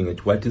we're looking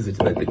at what is it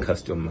that the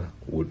customer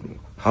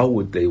how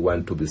would they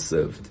want to be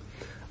served?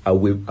 Are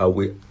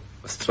we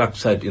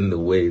structured in the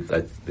way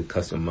that the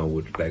customer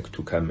would like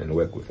to come and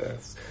work with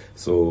us?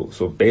 So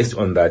based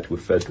on that, we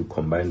felt to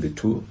combine the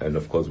two, and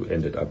of course we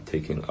ended up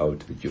taking out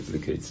the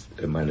duplicates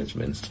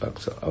management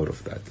structure out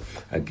of that.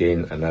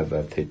 Again,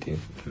 another 30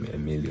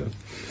 million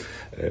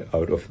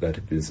out of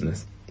that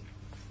business.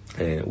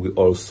 We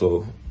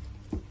also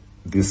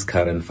this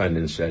current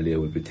financial year,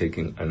 we'll be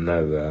taking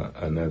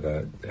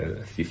another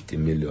 50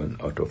 million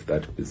out of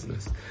that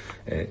business.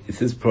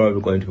 This is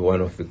probably going to be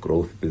one of the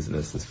growth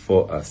businesses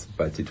for us,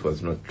 but it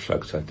was not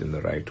structured in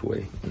the right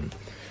way.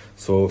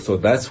 So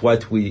that's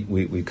what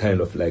we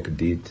kind of like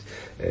did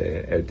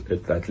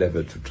at that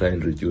level to try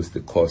and reduce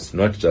the cost,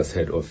 not just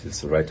head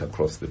office, right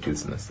across the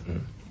business.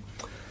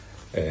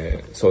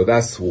 So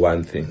that's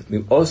one thing.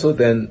 We also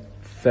then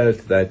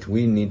felt that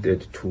we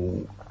needed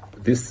to,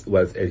 this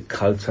was a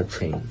culture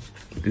change.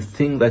 The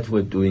thing that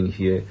we're doing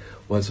here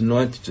was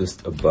not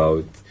just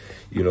about,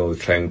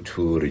 trying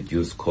to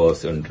reduce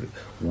costs, and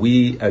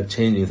we are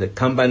changing. It's a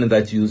company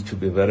that used to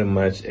be very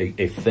much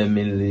a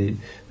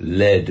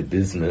family-led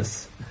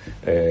business,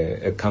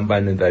 a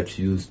company that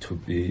used to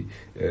be,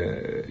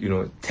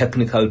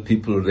 technical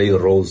people, they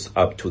rose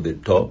up to the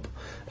top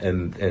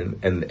and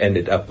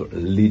ended up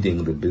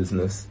leading the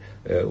business.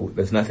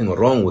 There's nothing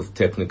wrong with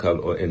technical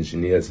or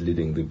engineers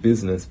leading the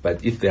business,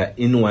 but if they are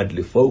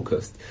inwardly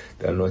focused,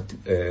 they are not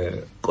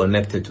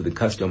connected to the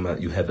customer,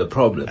 you have a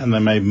problem. And they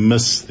may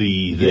miss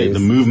the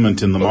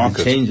movement in the market.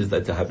 The changes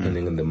that are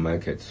happening in the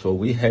market. So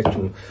we had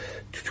to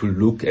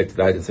look at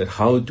that and say,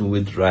 how do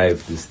we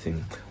drive this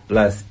thing?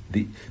 Plus,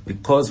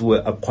 because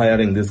we're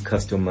acquiring these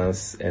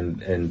customers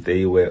and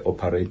they were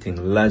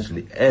operating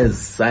largely as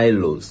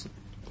silos,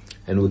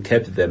 and we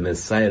kept them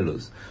as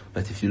silos.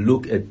 But if you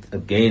look at,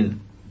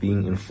 again,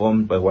 being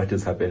informed by what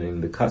is happening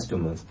in the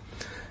customers,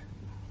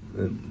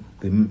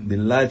 the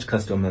large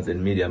customers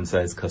and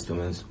medium-sized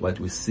customers, what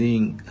we're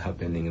seeing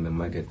happening in the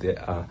market, they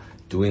are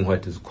doing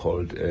what is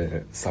called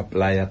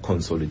supplier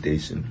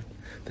consolidation.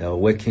 They are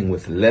working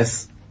with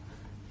less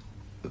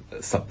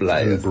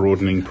suppliers. And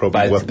broadening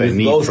probably what they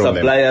need those from them.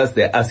 suppliers,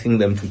 they're asking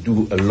them to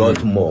do a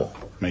lot more.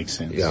 Makes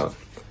sense. Yeah.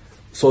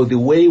 So the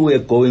way we're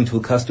going to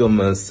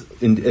customers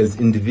as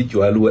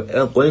individual,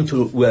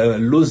 we're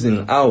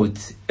losing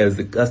out as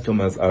the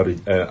customers are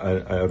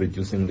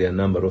reducing their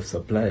number of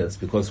suppliers,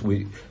 because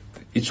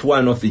each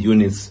one of the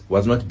units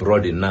was not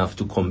broad enough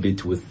to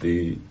compete with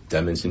the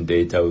dimension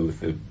data,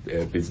 with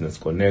the business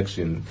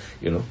connection,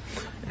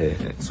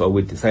 So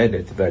we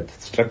decided that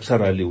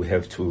structurally we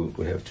have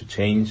to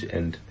change,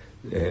 and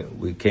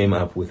we came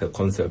up with a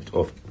concept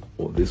of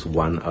this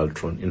one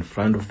Altron. In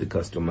front of the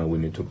customer, we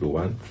need to be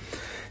one.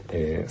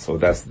 So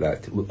that's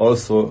that. We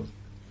also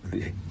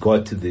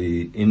got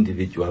the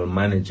individual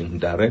managing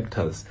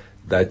directors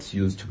that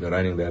used to be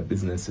running their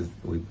businesses.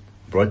 We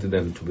brought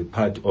them to be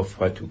part of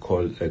what we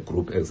call a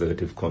group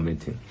executive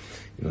committee.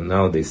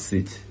 Now they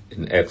sit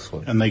in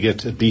Exxon. And they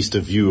get at least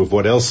a view of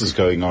what else is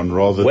going on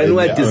rather when than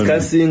we're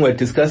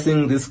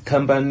discussing this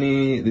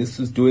company, this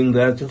is doing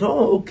that.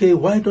 Oh, okay,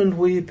 why don't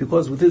we?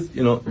 Because with this,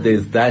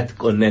 there's that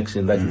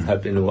connection that is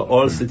happening. We're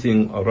all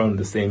sitting around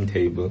the same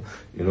table,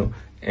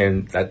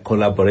 and that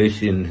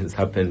collaboration is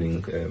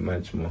happening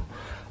much more.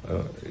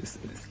 It's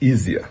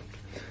easier.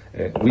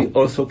 We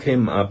also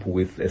came up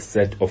with a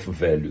set of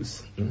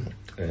values.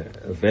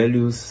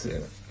 Values,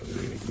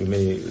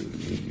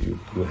 you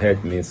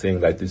heard me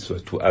saying that this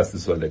was, to us,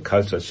 this was a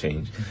culture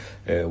change.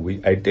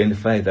 We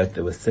identified that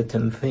there were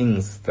certain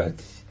things that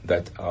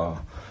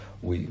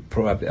we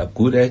probably are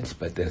good at,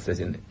 but there are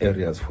certain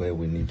areas where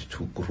we need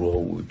to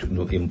grow,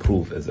 to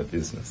improve as a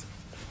business.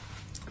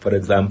 For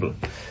example,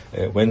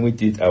 when we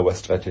did our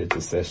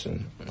strategy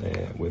session,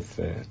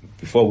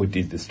 before we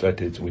did the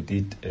strategy, we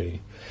did a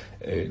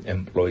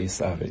employee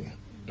survey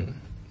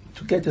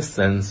to get a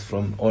sense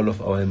from all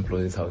of our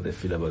employees how they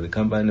feel about the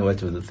company,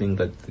 what is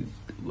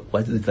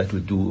it that we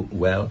do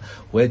well,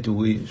 what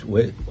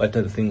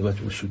are the things that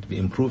we should be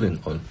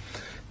improving on.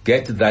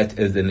 Get that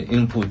as an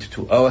input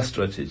to our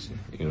strategy,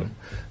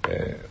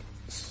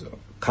 So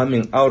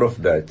coming out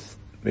of that,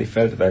 they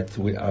felt that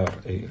we are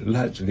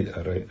largely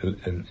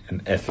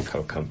an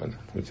ethical company,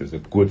 which is a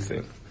good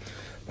thing.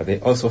 But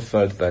they also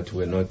felt that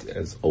we're not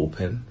as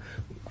open,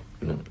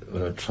 we're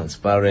not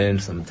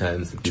transparent,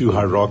 sometimes too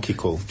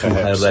hierarchical.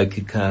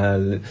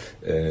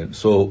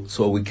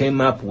 So we came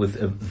up with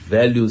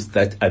values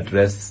that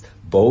address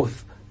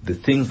both the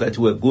things that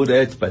we're good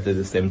at, but at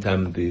the same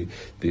time the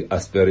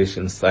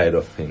aspiration side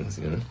of things.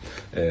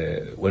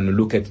 When you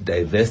look at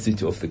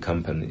diversity of the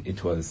company,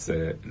 it was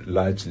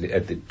largely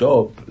at the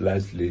top,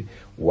 largely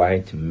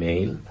white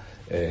male,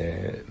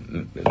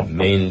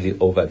 mainly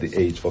over the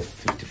age of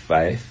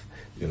 55.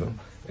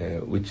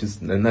 Which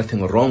is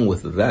nothing wrong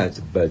with that,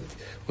 but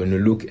when you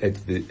look at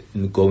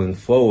going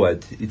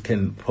forward, it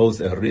can pose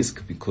a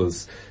risk,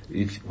 because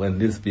when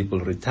these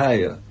people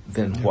retire,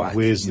 then what?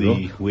 Where's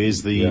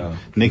the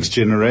next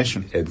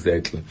generation?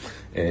 Exactly.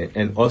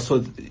 And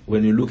also,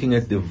 when you're looking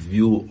at the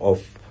view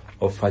of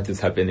what is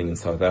happening in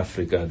South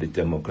Africa, the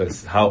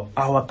democracy, how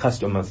our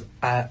customers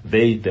are,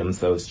 they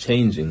themselves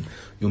changing,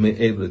 you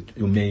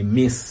may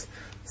miss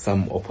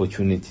some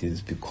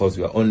opportunities because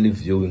you are only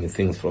viewing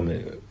things from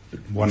a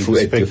One through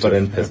a perspective,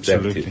 different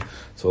perspective. absolutely.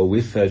 So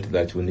we felt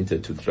that we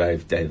needed to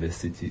drive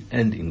diversity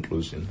and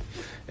inclusion.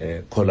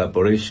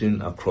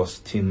 Collaboration across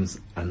teams,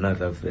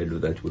 another value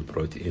that we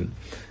brought in.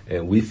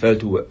 We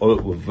felt we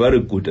were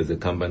very good as a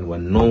company, we're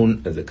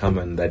known as a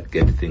company that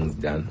get things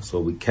done. So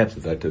we kept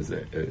that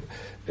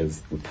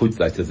as we put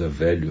that as a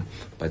value,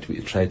 but we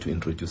tried to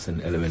introduce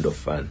an element of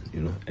fun,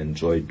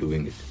 enjoy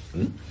doing it.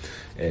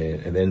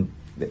 And then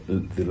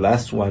the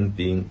last one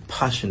being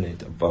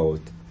passionate about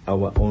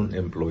our own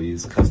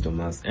employees,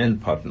 customers, and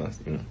partners.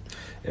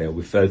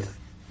 We felt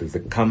as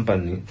a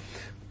company,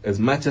 as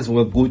much as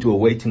we're good, we're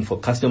waiting for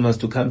customers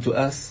to come to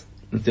us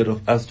instead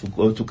of us to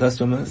go to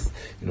customers.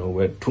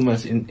 We're too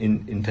much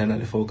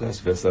internally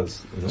focused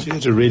versus. So you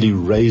had to really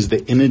raise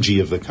the energy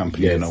of the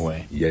company in a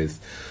way. Yes.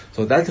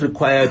 So that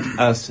required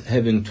us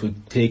having to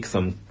take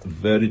some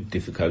very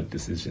difficult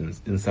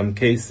decisions. In some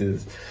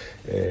cases,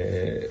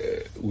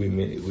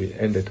 we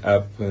ended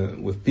up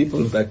with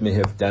people that may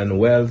have done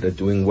well, they're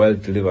doing well,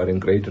 delivering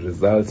great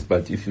results,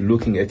 but if you're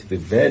looking at the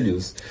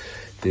values,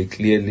 they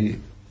clearly,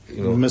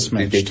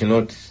 mismatched. They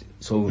cannot.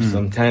 So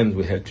sometimes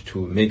we had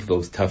to make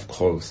those tough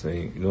calls,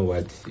 saying,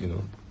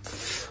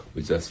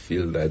 we just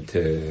feel that,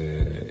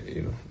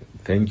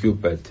 thank you,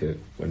 but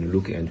when you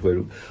look at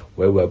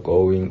where we're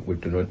going, we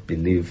do not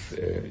believe,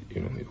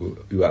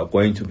 you are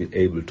going to be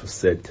able to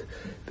set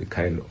the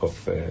kind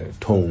of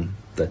tone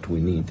that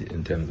we need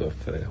in terms of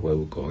where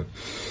we're going.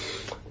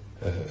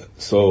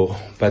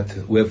 But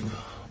we've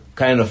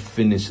kind of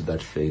finished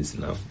that phase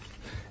now.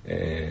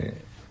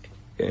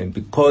 And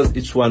because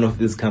each one of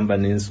these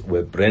companies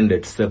were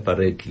branded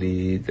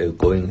separately, they're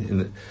going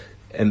in,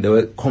 and they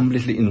were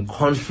completely in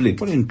conflict.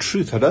 Well, in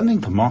truth, I don't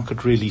think the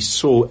market really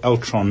saw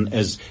Altron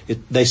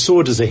they saw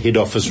it as a head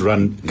office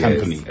run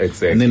company. Yes,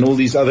 exactly. And then all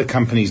these other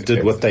companies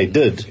did what they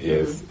did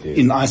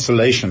in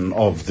isolation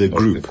of the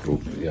group.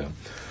 Yeah.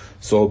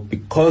 So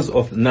because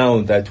of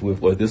now that we've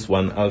got this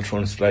one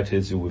Altron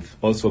strategy, we've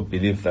also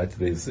believed that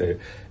there's a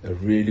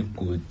really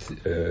good,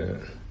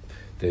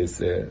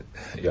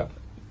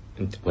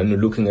 when you're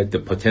looking at the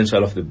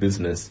potential of the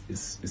business,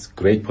 it's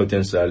great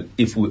potential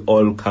if we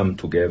all come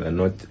together,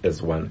 not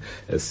as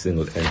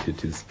single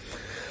entities,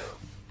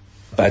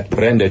 but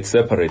branded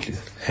separately.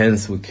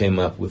 Hence, we came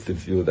up with the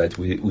view that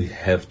we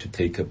have to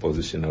take a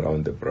position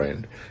around the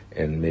brand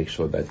and make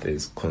sure that there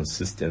is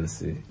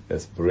consistency.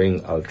 Let's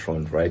bring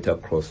Altron right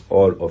across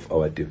all of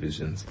our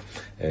divisions.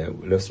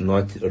 Let's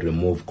not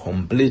remove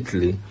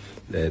completely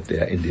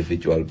their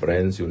individual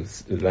brands. You'll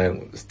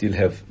still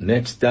have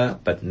Netstar,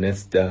 but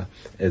Netstar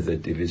as a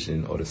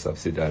division or a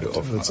subsidiary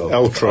of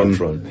Altron.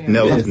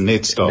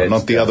 Netstar,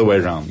 not the other way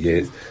around.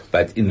 Yes,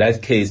 but in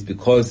that case,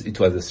 because it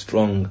was a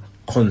strong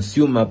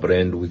consumer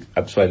brand, we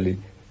actually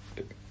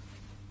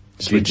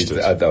switched it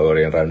the other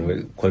way around.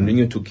 We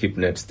continue to keep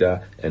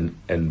Netstar and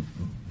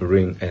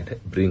bring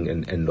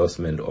an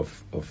endorsement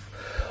of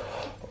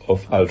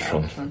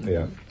Altron.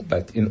 Yeah.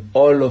 But in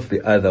all of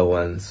the other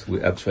ones,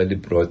 we actually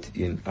brought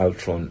in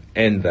Altron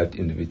and that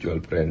individual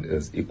brand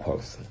as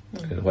equals.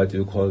 And what do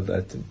you call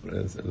that?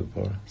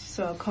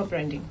 So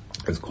co-branding.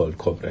 It's called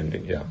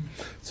co-branding, yeah.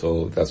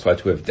 So that's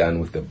what we've done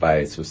with the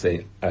buys. We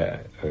say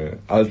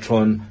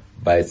Altron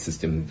buys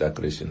system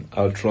integration.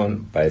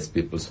 Altron buys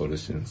people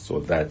solutions.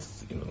 So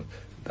that's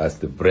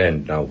the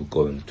brand now we're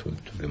going to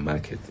the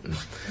market.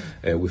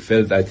 We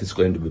felt that it's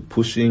going to be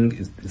pushing,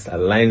 it's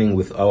aligning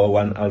with our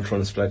one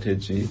Altron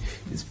strategy,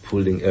 it's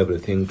pulling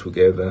everything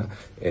together,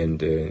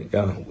 and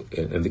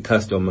and the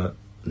customer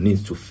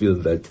needs to feel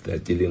that they're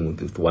dealing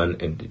with one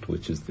entity,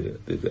 which is the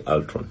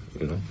Altron,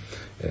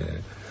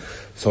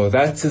 So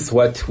that is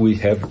what we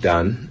have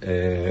done.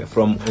 In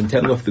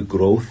terms of the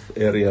growth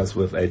areas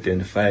we've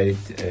identified.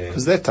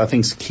 Because that, I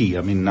think, is key.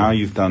 I mean, now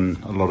you've done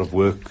a lot of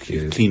work.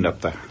 You've cleaned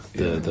up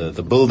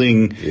the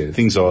building. Yes.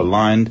 Things are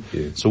aligned.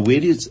 Yes. So where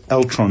does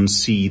Altron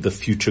see the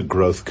future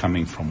growth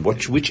coming from?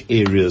 Which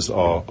areas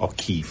are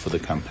key for the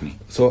company?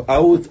 So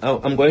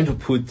I'm going to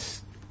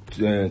put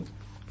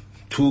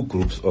two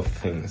groups of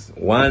things.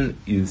 One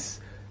is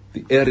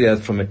the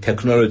areas from a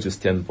technology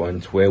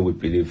standpoint where we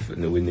believe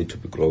we need to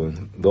be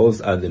growing. Those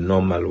are the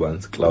normal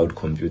ones: cloud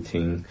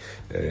computing,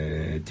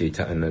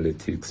 data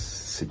analytics,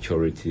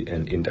 security,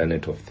 and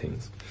Internet of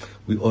Things.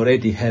 We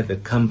already have a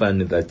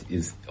company that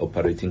is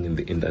operating in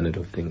the Internet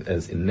of Things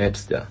as in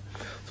Netstar.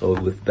 So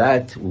with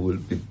that, we will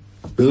be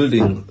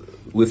building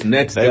with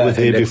Netstar. They were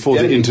there before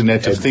the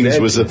Internet of Things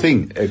was a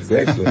thing.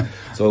 Exactly.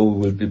 So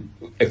we will be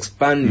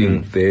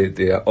expanding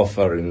their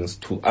offerings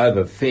to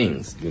other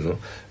things,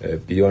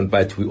 beyond.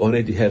 But we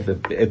already have a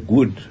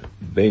good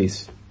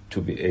base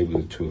to be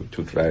able to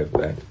drive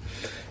that.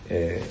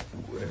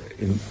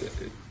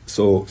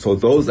 So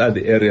those are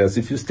the areas.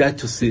 If you start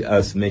to see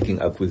us making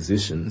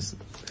acquisitions,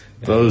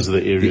 those are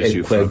the areas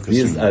you focus on.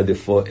 These are the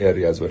 4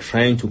 areas. We're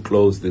trying to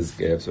close these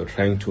gaps. We're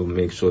trying to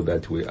make sure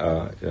that we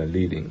are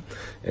leading.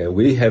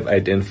 We have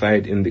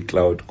identified in the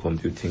cloud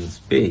computing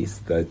space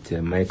that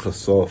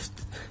Microsoft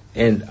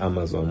and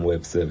Amazon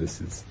Web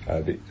Services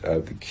are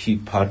the key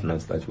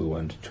partners that we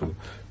want to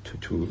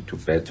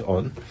bet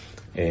on.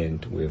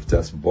 And we've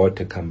just bought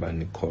a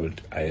company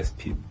called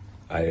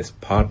IS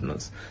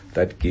Partners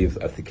that gives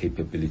us the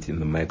capability in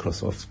the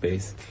Microsoft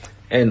space,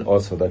 and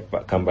also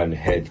that company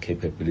had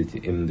capability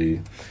in the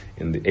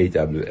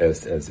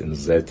AWS as in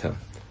Zeta.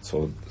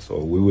 So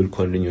we will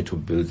continue to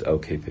build our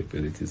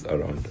capabilities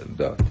around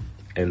that.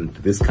 And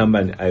this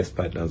company, IS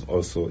Partners,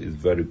 also is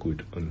very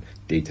good on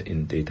data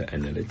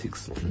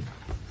analytics.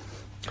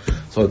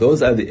 So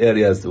those are the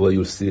areas where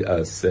you'll see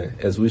us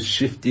as we're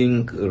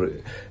shifting,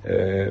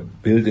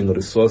 building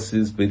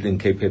resources, building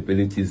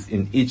capabilities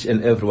in each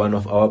and every one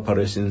of our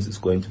operations is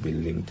going to be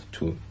linked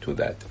to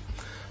that.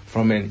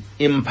 From an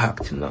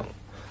impact now,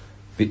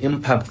 the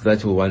impact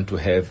that we want to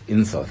have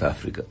in South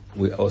Africa,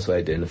 we also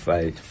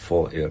identified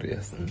 4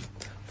 areas.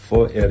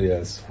 4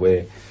 areas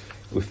where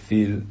we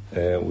feel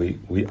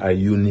we are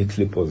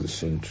uniquely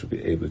positioned to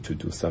be able to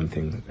do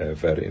something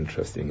very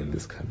interesting in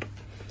this country.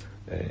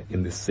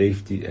 In the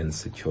safety and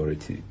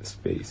security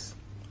space,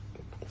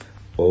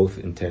 both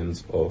in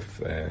terms of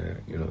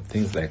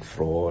things like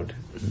fraud,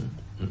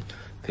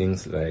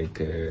 things like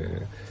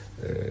the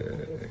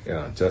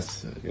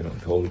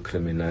whole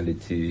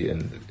criminality,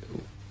 and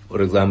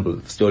for example,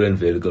 stolen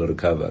vehicle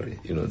recovery.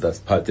 That's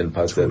part and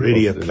parcel. It's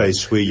really a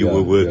place where you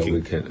were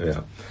working.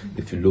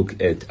 If you look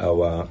at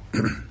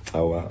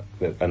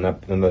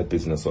another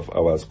business of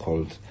ours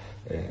called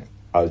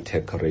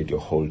Altec Radio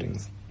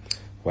Holdings,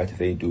 what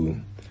they do.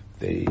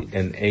 They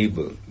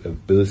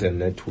build a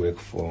network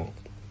for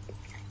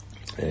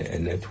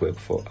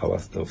our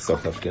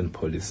South African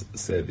Police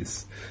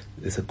Service.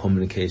 It's a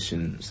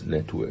communications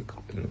network.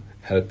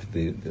 Help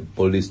the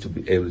police to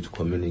be able to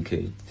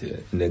communicate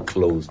in a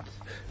closed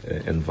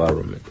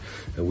environment.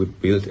 And we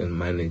built and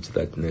manage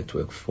that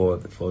network for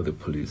the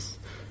police.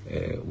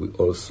 We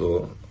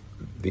also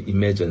the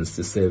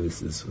emergency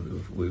services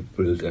we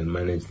build and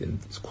manage them.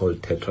 It's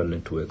called Tetra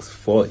Networks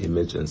for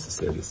emergency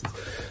services.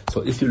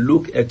 So if you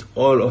look at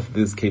all of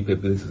these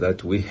capabilities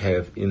that we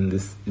have in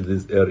these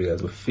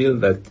areas, we feel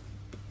that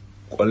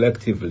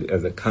collectively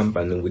as a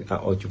company we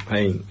are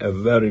occupying a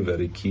very,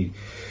 very key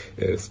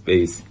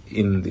space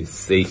in the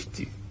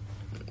security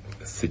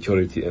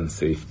and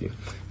safety.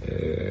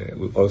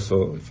 We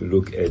also, if you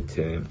look at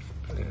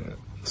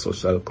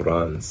social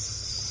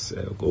grants,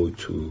 go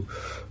to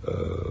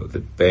the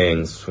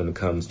banks when it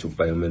comes to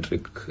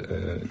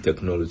biometric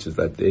technologies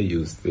that they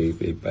use.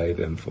 They buy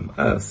them from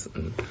us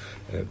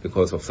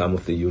because of some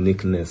of the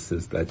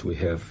uniquenesses that we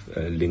have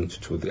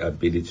linked to the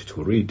ability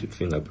to read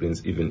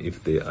fingerprints, even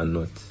if they are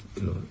not,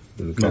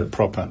 not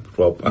proper.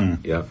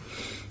 Yeah.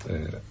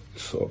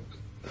 So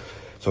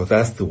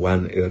that's the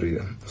one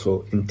area.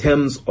 So in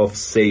terms of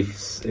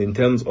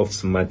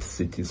smart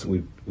cities,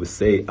 we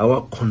say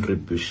our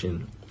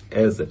contribution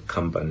as a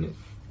company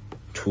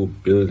to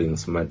building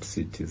smart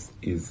cities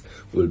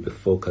will be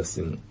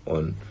focusing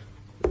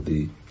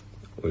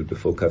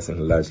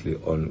largely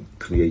on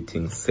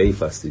creating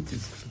safer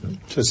cities.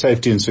 So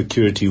safety and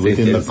security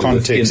within the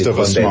context of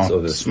a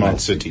smart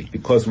city.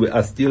 Because we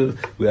are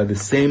the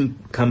same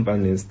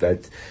companies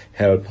that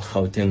help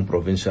Gauteng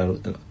provincial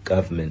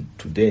government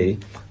today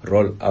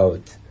roll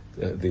out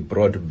the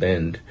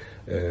broadband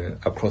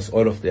across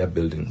all of their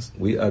buildings.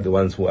 We are the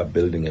ones who are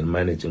building and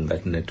managing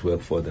that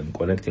network for them,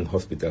 connecting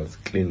hospitals,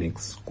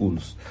 clinics,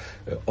 schools,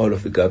 all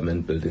of the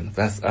government buildings.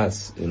 That's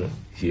us,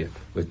 here.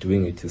 We're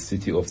doing it in the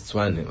city of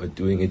Tshwane, we're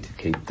doing it in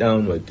Cape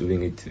Town, we're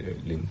doing it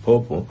in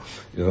Limpopo,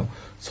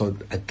 So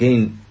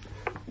again,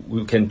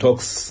 we can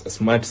talk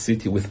smart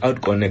city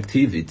without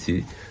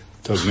connectivity.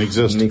 Doesn't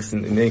exist.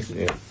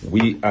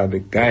 We are the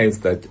guys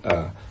that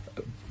are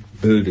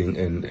building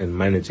and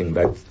managing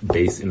that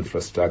base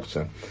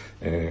infrastructure.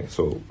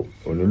 So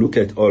when you look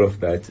at all of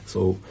that,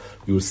 so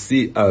you'll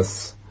see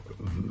us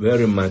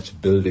very much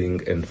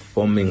building and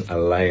forming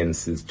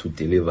alliances to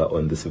deliver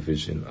on this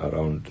vision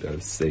around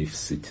safe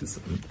cities.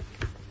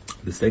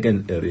 The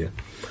second area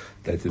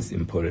that is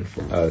important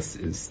for us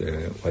is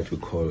what we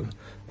call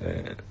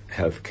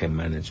healthcare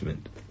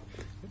management.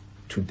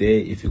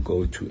 Today, if you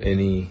go to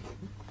any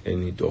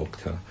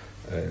doctor,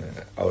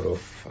 out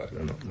of,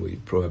 we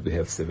probably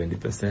have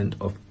 70%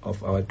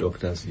 of our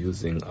doctors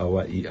using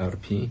our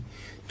ERP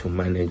to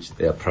manage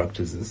their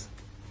practices.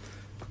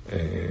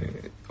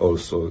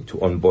 Also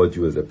to onboard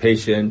you as a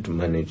patient, to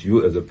manage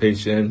you as a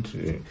patient,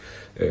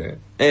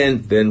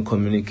 and then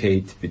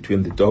communicate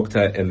between the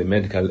doctor and the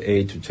medical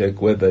aid to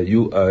check whether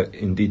you are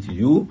indeed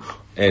you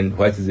and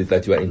what is it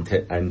that you are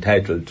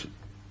entitled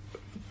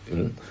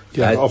to.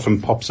 It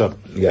often pops up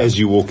as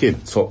you walk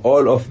in. So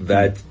all of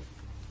that,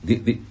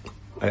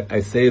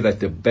 I say that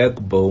the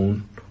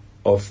backbone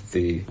of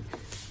the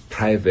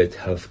private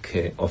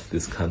healthcare of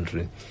this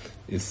country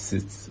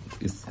is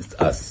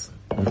us.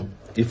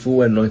 If we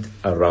were not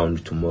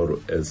around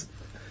tomorrow as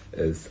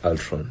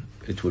Altron,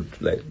 it would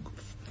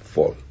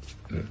fall.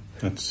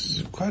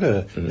 That's quite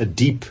a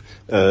deep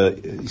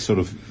sort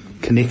of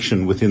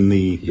connection within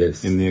the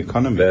in the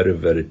economy. Very,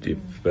 very deep,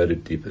 very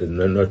deep.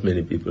 Not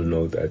many people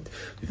know that.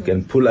 If you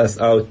can pull us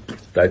out,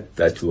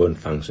 that won't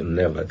function.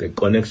 Never. The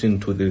connection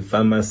to the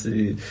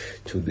pharmacy,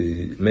 to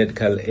the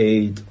medical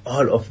aid,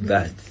 all of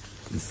that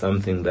is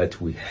something that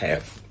we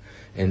have,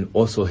 and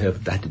also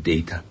have that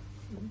data,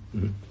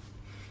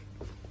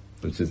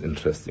 which is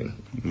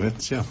interesting.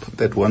 Let's put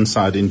that one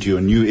side into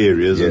your new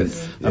areas, and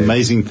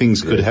amazing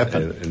things could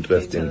happen.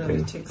 Interesting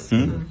things.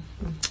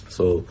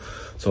 So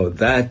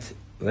that,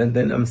 and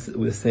then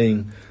we're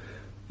saying,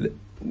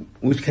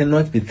 which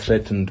cannot be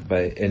threatened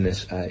by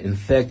NHI. In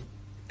fact,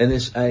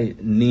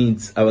 NHI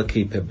needs our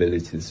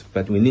capabilities,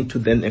 but we need to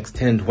then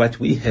extend what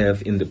we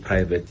have in the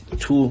private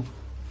to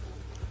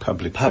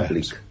public.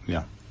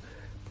 Yeah.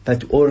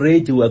 But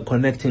already we're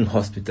connecting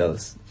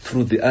hospitals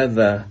through the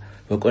other,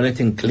 we're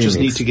connecting clinics. We just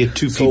need to get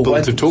two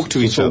people to talk to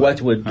each other. So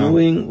what we're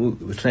doing,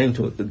 we're trying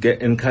to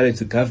encourage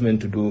the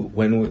government to do,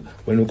 when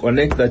we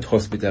connect that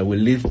hospital, we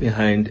leave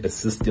behind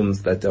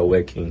systems that are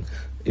working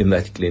in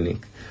that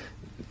clinic,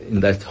 in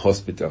that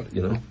hospital,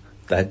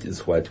 That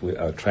is what we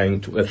are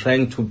trying to. We're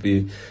trying to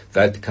be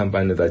that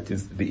company that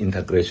is the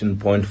integration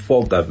point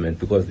for government,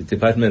 because the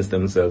departments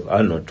themselves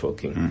are not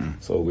talking.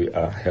 So we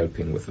are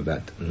helping with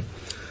that.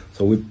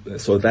 So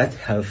that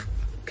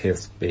healthcare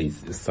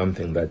space is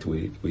something that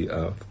we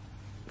are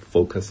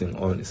focusing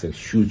on. It's a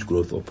huge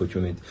growth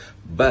opportunity.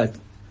 But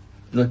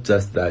not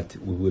just that,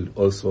 we will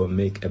also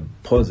make a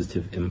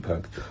positive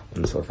impact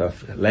on South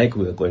Africa, like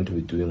we are going to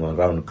be doing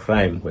around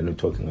crime when we're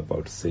talking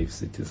about safe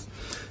cities.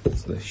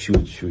 It's a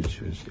huge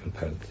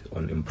impact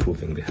on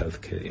improving the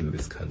healthcare in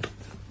this country.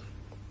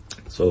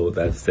 So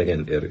that's the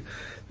second area.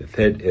 The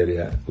third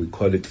area, we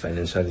call it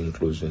financial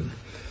inclusion.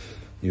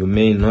 You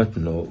may not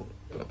know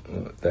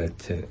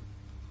that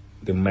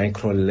the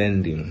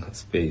micro-lending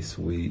space,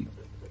 we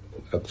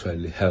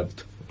actually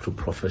helped to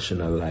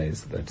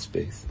professionalize that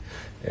space.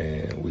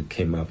 We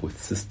came up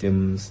with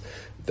systems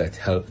that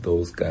help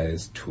those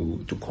guys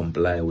to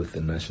comply with the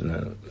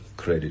National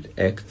Credit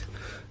Act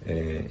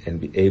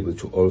and be able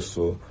to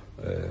also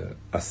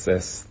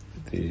assess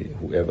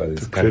whoever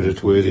is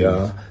credit worthy.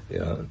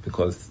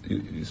 Because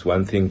it's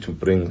one thing to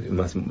bring.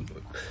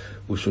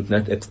 We should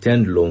not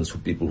extend loans to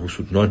people who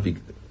should not be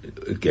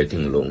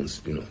getting loans.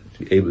 To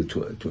be able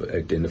to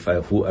identify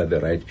who are the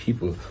right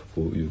people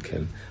who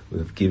we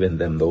have given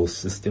them those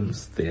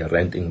systems. They are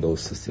renting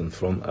those systems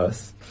from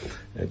us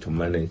to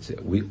manage.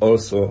 We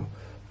also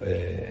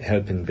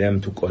helping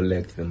them to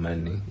collect the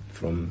money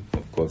from,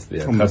 of course,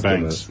 their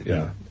customers. The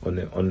banks.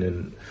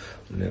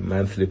 On a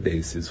monthly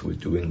basis, we're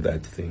doing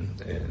that thing.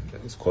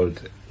 It's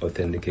called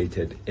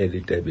authenticated early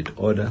debit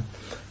order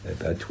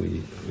that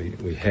we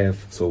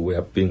have. So we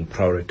are being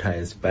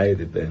prioritized by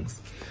the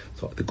banks.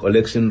 So the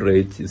collection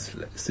rate is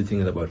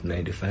sitting at about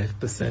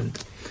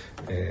 95%.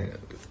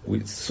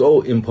 It's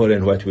so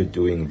important what we're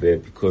doing there,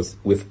 because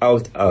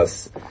without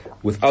us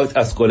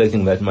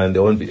collecting that money, they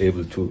won't be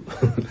able to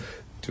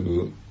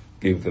to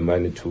give the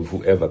money to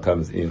whoever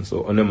comes in.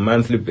 So on a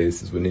monthly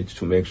basis, we need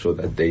to make sure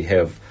that they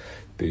have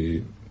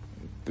the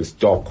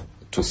stock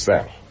to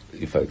sell,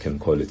 if I can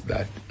call it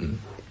that.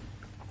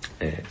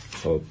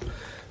 So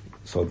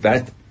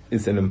that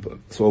is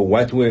so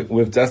what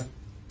we've just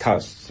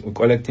touched. We're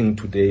collecting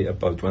today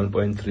about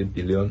 1.3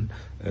 billion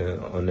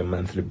on a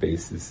monthly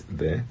basis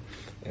there.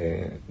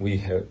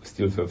 We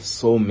still have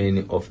so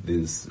many of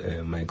these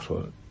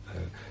micro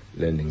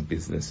lending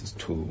businesses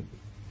to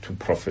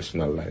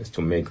professionalize,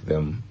 to make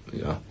them,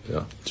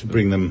 to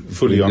bring them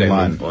fully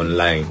online.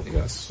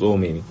 So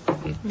many.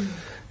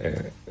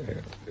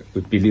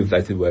 We believe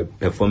that we're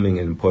performing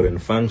an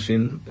important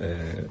function.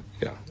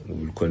 We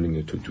will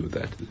continue to do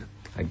that.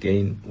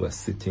 Again, we're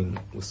sitting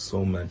with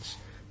so much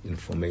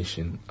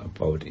information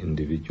about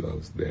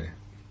individuals there.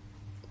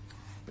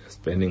 Their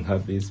spending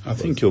habits. I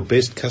think your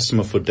best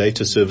customer for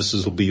data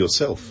services will be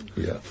yourself.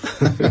 Yeah.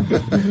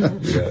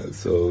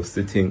 So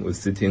we're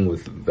sitting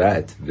with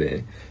that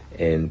there,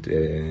 and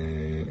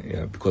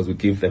because we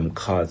give them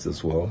cards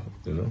as well.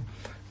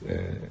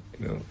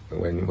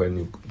 When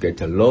you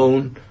get a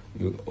loan,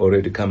 you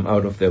already come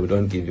out of there. We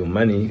don't give you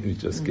money. You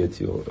just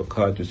get your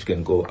card, which you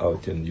can go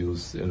out and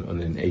use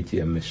on an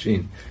ATM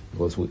machine.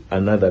 Because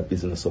another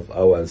business of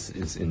ours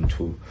is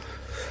into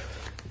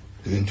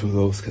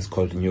those. It's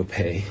called New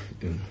Pay.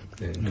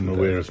 I'm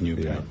aware of New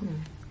Pay.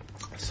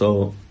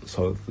 So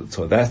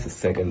that's the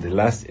second. The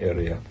last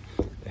area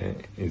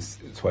is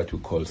what we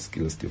call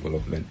skills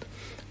development.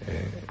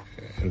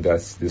 And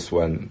that's this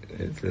one.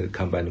 It's a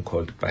company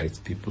called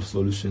Bytes People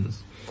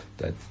Solutions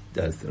that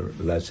does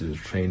largely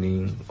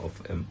training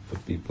of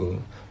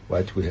people.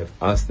 What we have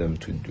asked them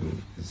to do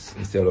is,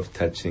 instead of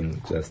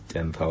touching just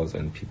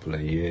 10,000 people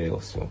a year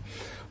or so,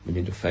 we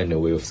need to find a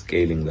way of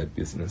scaling that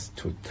business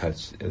to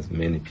touch as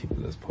many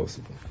people as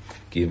possible,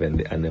 given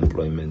the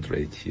unemployment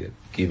rate here,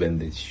 given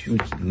the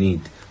huge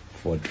need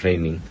for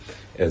training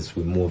as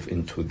we move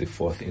into the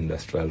fourth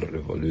industrial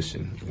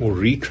revolution. Or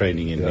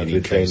retraining in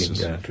many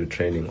cases.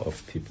 Retraining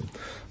of people.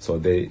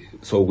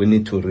 So we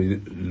need to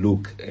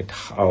look at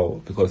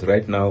how, because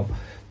right now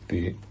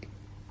the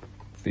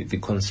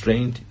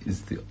constraint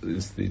is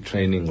the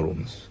training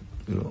rooms,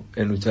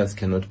 and we just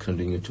cannot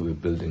continue to be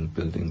building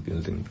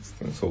this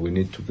thing. So we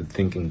need to be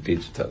thinking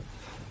digital.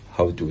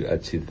 How do we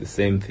achieve the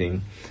same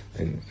thing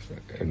and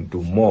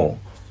do more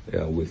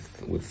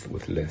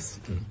with less.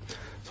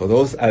 So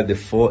those are the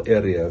 4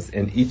 areas,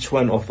 and each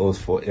one of those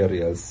 4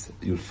 areas,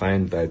 you'll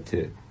find that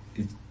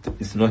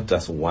it's not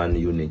just one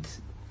unit.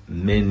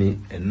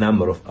 A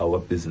number of our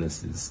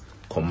businesses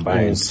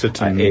combined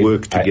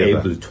work together, are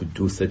able to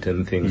do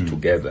certain things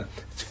together.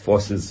 It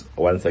forces,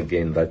 once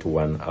again, that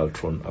one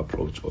Altron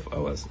approach of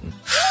ours.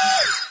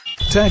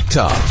 Tech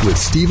Talk with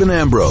Stephen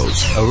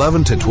Ambrose,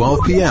 11 to 12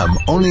 p.m.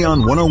 only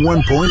on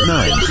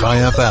 101.9 Chai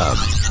FM.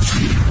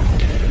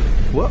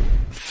 Well,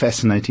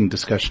 fascinating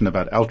discussion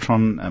about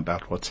Altron,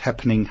 about what's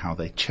happening, how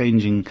they're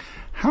changing,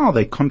 how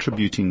they're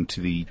contributing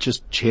to the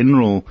just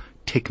general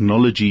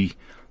technology,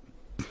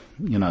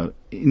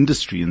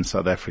 industry in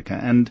South Africa.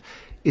 And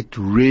it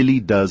really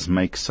does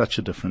make such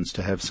a difference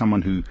to have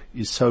someone who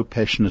is so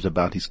passionate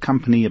about his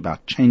company,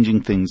 about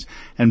changing things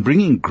and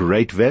bringing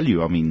great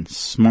value. I mean,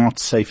 smart,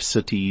 safe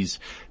cities,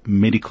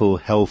 medical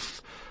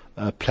health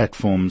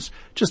platforms,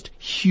 just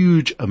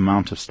huge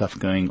amount of stuff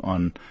going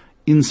on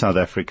in South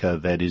Africa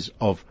that is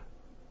of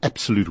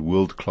absolute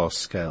world-class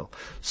scale.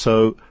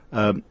 So,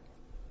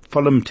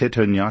 follow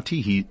Mteto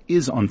Nyati. He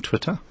is on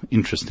Twitter,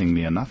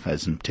 interestingly enough,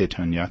 as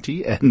Mteto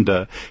Nyati,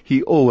 and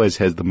he always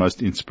has the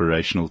most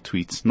inspirational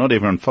tweets. Not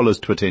everyone follows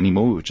Twitter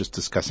anymore. We were just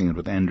discussing it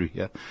with Andrew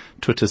here.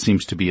 Twitter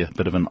seems to be a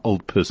bit of an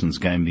old person's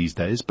game these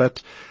days,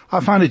 but I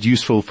find it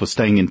useful for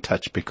staying in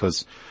touch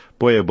because,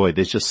 boy oh boy,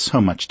 there's just so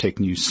much tech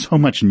news, so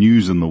much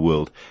news in the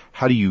world.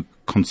 How do you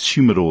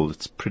consume it all?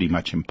 It's pretty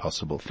much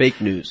impossible.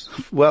 Fake news.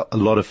 Well, a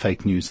lot of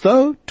fake news,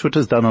 though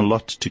Twitter's done a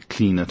lot to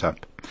clean it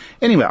up.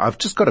 Anyway, I've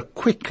just got a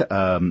quick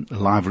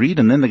live read,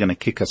 and then they're going to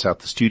kick us out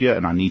the studio,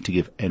 and I need to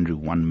give Andrew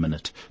 1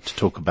 minute to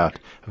talk about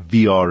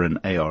VR and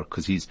AR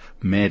because he's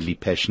madly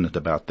passionate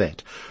about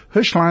that.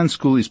 Hirsch Lions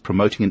School is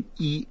promoting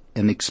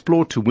an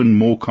Explore to Win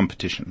More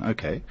competition.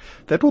 Okay.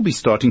 That will be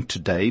starting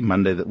today,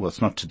 Monday the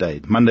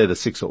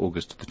 6th of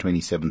August to the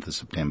 27th of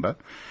September.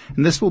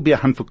 And this will be a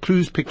hunt for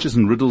clues, pictures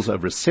and riddles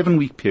over a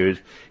 7-week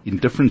period in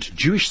different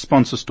Jewish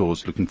sponsor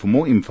stores. Looking for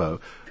more info,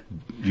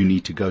 you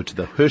need to go to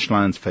the Hirsch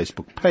Lions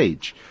Facebook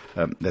page.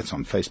 That's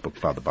on Facebook,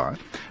 by the by.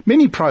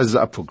 Many prizes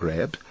are up for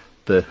grab.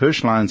 The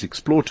Hirsch Lions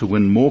Explore to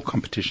Win More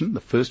competition.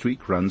 The first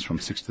week runs from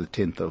 6th to the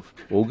 10th of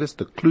August.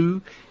 The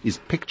clue is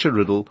picture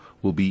riddle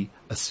will be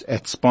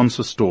at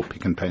sponsor store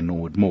Pick and Pay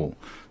Norwood Mall.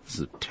 This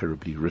is a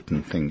terribly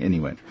written thing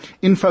anyway.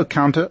 Info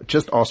counter,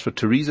 just ask for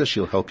Teresa,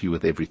 she'll help you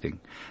with everything.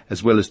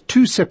 As well as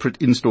 2 separate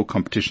in-store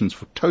competitions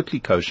for Totally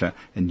Kosher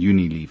and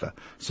Unilever.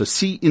 So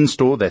see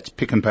in-store, that's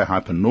Pick and Pay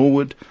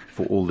Norwood,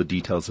 for all the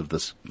details of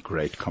this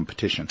great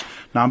competition.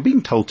 Now I'm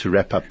being told to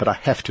wrap up, but I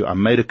have to. I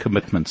made a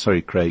commitment.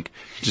 Sorry, Craig.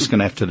 You're just going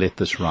to have to let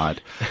this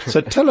ride.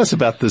 So tell us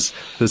about this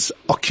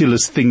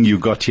Oculus thing you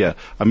got here.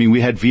 I mean, we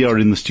had VR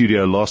in the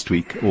studio last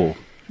week,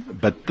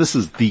 but this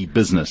is the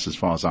business as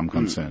far as I'm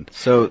concerned.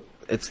 So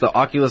it's the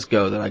Oculus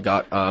Go that I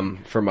got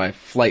for my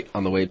flight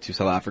on the way to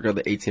South Africa,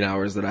 the 18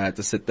 hours that I had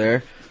to sit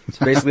there. It's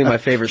basically my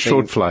favorite thing.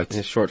 Short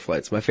flights. Short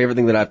flights. My favorite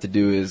thing that I have to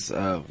do is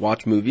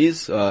watch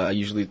movies. I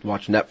usually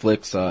watch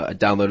Netflix. I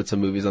downloaded some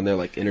movies on there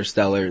like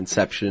Interstellar,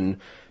 Inception,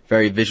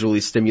 very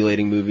visually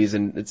stimulating movies,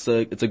 and it's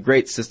a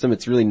great system.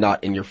 It's really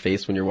not in your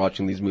face when you're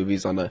watching these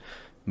movies on a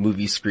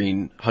movie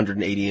screen,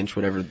 180 inch,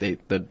 whatever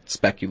the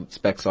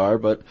specs are,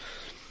 but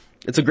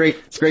it's a great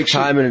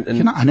time.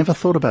 And I never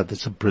thought about this.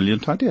 It's a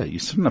brilliant idea. You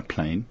sit on a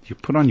plane, you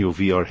put on your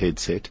VR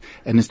headset,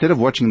 and instead of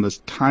watching this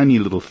tiny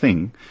little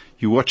thing,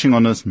 you're watching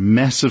on this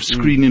massive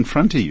screen in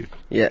front of you.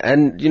 Yeah,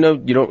 and you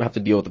don't have to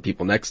deal with the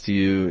people next to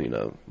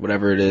you,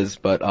 whatever it is.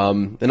 But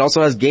it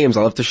also has games.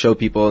 I love to show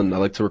people, and I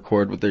like to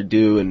record what they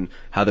do and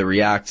how they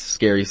react to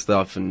scary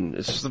stuff, and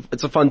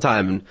it's a fun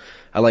time. And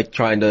I like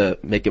trying to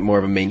make it more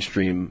of a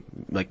mainstream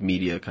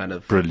media kind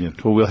of.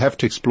 Brilliant. Well, we'll have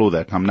to explore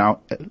that. I'm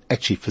now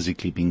actually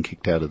physically being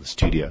kicked out of the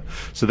studio.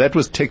 So that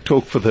was Tech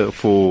Talk for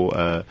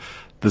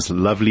this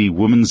lovely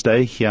Women's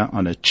Day here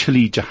on a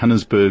chilly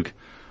Johannesburg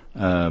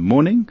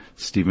morning.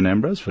 Stephen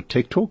Ambrose for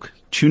Tech Talk.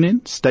 Tune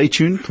in, stay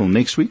tuned till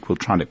next week. We'll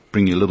try to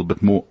bring you a little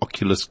bit more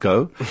Oculus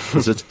Go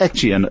because it's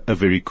actually a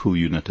very cool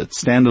unit.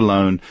 It's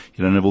standalone.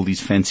 You don't have all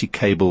these fancy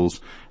cables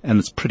and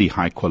it's pretty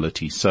high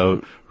quality.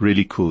 So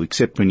really cool,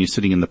 except when you're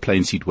sitting in the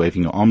plane seat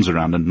waving your arms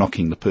around and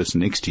knocking the person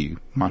next to you.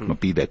 Might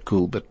not be that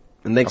cool, but.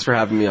 And thanks for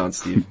having me on,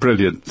 Steve.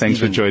 Brilliant. Thanks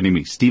for joining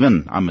me.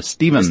 Stephen, I'm a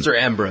Stephen. Mr.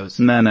 Ambrose.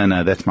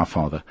 No, that's my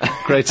father.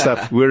 Great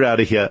stuff. We're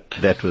out of here.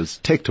 That was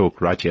Tech Talk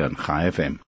right here on Chai FM.